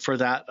 for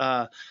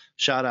that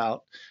shout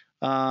out.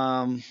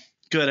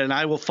 Good, and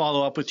I will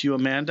follow up with you,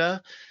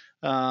 Amanda.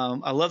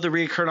 I love the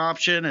recurrent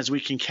option as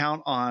we can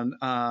count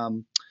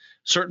on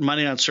certain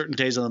money on certain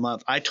days of the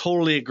month. I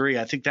totally agree.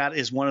 I think that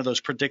is one of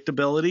those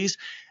predictabilities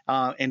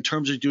in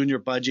terms of doing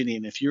your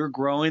budgeting. If you're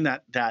growing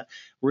that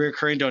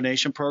recurring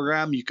donation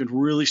program, you can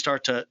really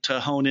start to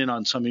hone in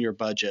on some of your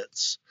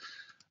budgets.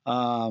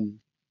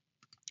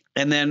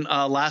 And then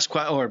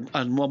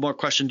one more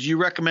question. Do you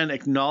recommend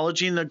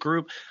acknowledging the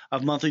group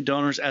of monthly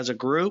donors as a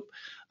group?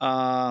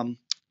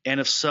 And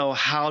if so,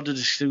 how to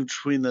distinguish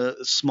between the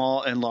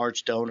small and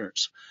large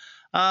donors?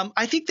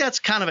 I think that's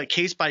kind of a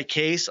case by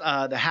case.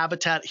 The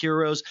Habitat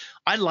Heroes,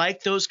 I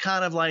like those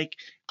kind of like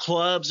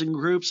clubs and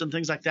groups and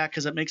things like that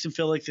because it makes them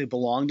feel like they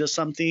belong to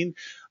something.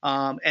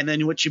 And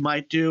then what you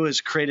might do is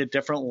create a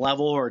different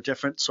level or a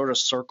different sort of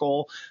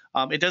circle.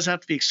 It doesn't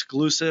have to be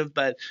exclusive,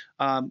 but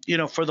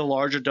for the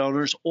larger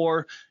donors,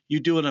 or you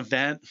do an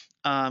event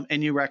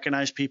and you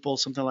recognize people,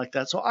 something like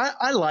that. So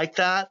I like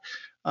that.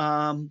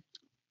 And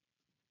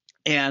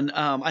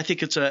I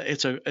think it's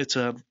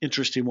a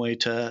interesting way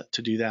to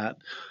do that.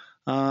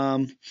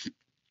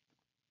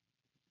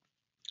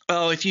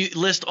 If you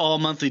list all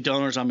monthly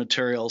donors on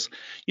materials,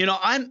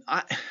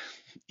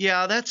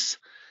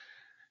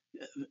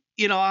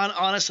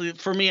 honestly,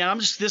 for me,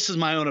 this is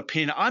my own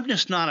opinion. I'm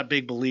just not a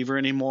big believer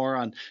anymore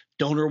on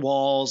donor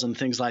walls and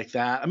things like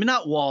that. I mean,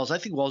 not walls. I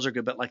think walls are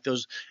good, but like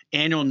those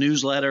annual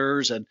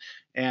newsletters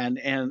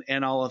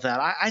and all of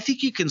that. I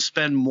think you can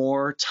spend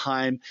more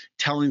time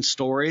telling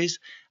stories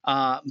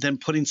than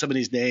putting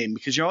somebody's name,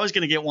 because you're always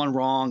going to get one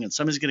wrong and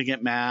somebody's going to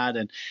get mad.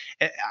 And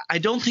I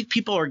don't think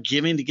people are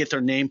giving to get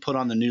their name put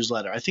on the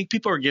newsletter. I think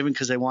people are giving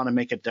because they want to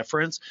make a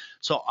difference.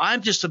 So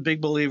I'm just a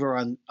big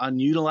believer on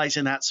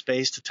utilizing that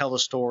space to tell the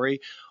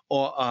story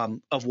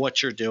of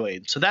what you're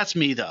doing. So that's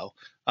me, though.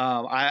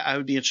 I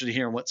would be interested in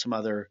hearing what some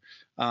other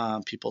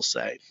people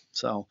say.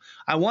 So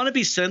I want to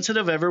be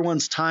sensitive of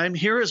everyone's time.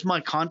 Here is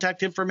my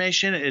contact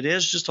information. It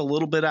is just a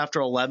little bit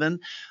after 11.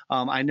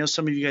 I know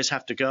some of you guys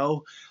have to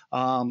go.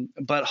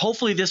 But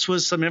hopefully this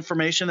was some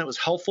information that was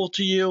helpful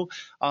to you.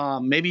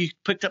 Maybe you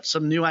picked up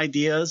some new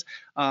ideas.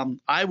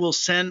 I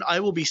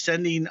will be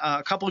sending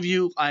a couple of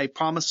you, I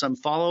promise, some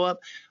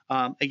follow-up.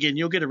 Again,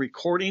 you'll get a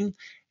recording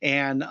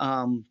and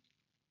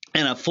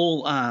a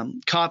full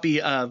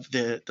copy of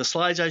the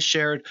slides I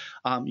shared.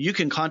 You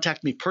can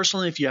contact me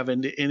personally if you have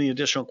any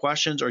additional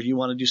questions or you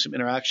want to do some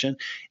interaction.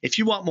 If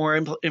you want more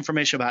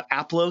information about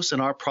Aplos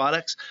and our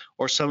products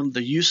or some of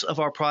the use of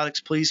our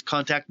products, please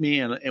contact me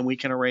and we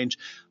can arrange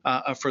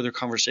a further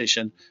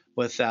conversation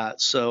with that.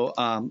 So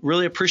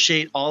really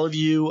appreciate all of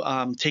you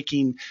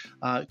taking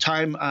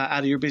time out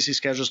of your busy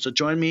schedules to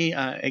join me.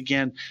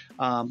 Again,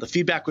 the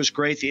feedback was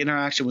great. The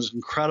interaction was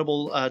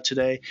incredible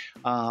today.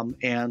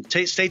 And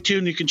stay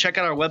tuned. You can check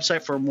out our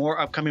website for more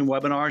upcoming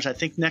webinars. I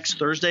think next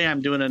Thursday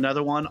I'm doing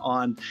another one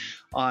on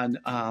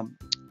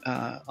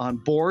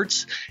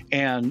boards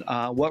and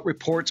what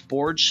reports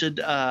boards should,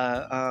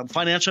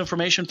 financial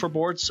information for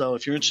boards. So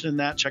if you're interested in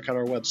that, check out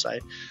our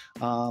website.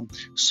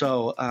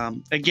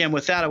 Again,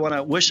 with that, I want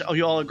to wish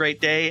you all a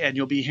great day, and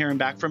you'll be hearing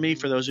back from me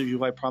for those of you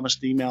who I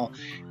promised an email.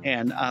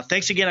 And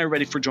thanks again,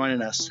 everybody, for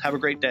joining us. Have a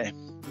great day.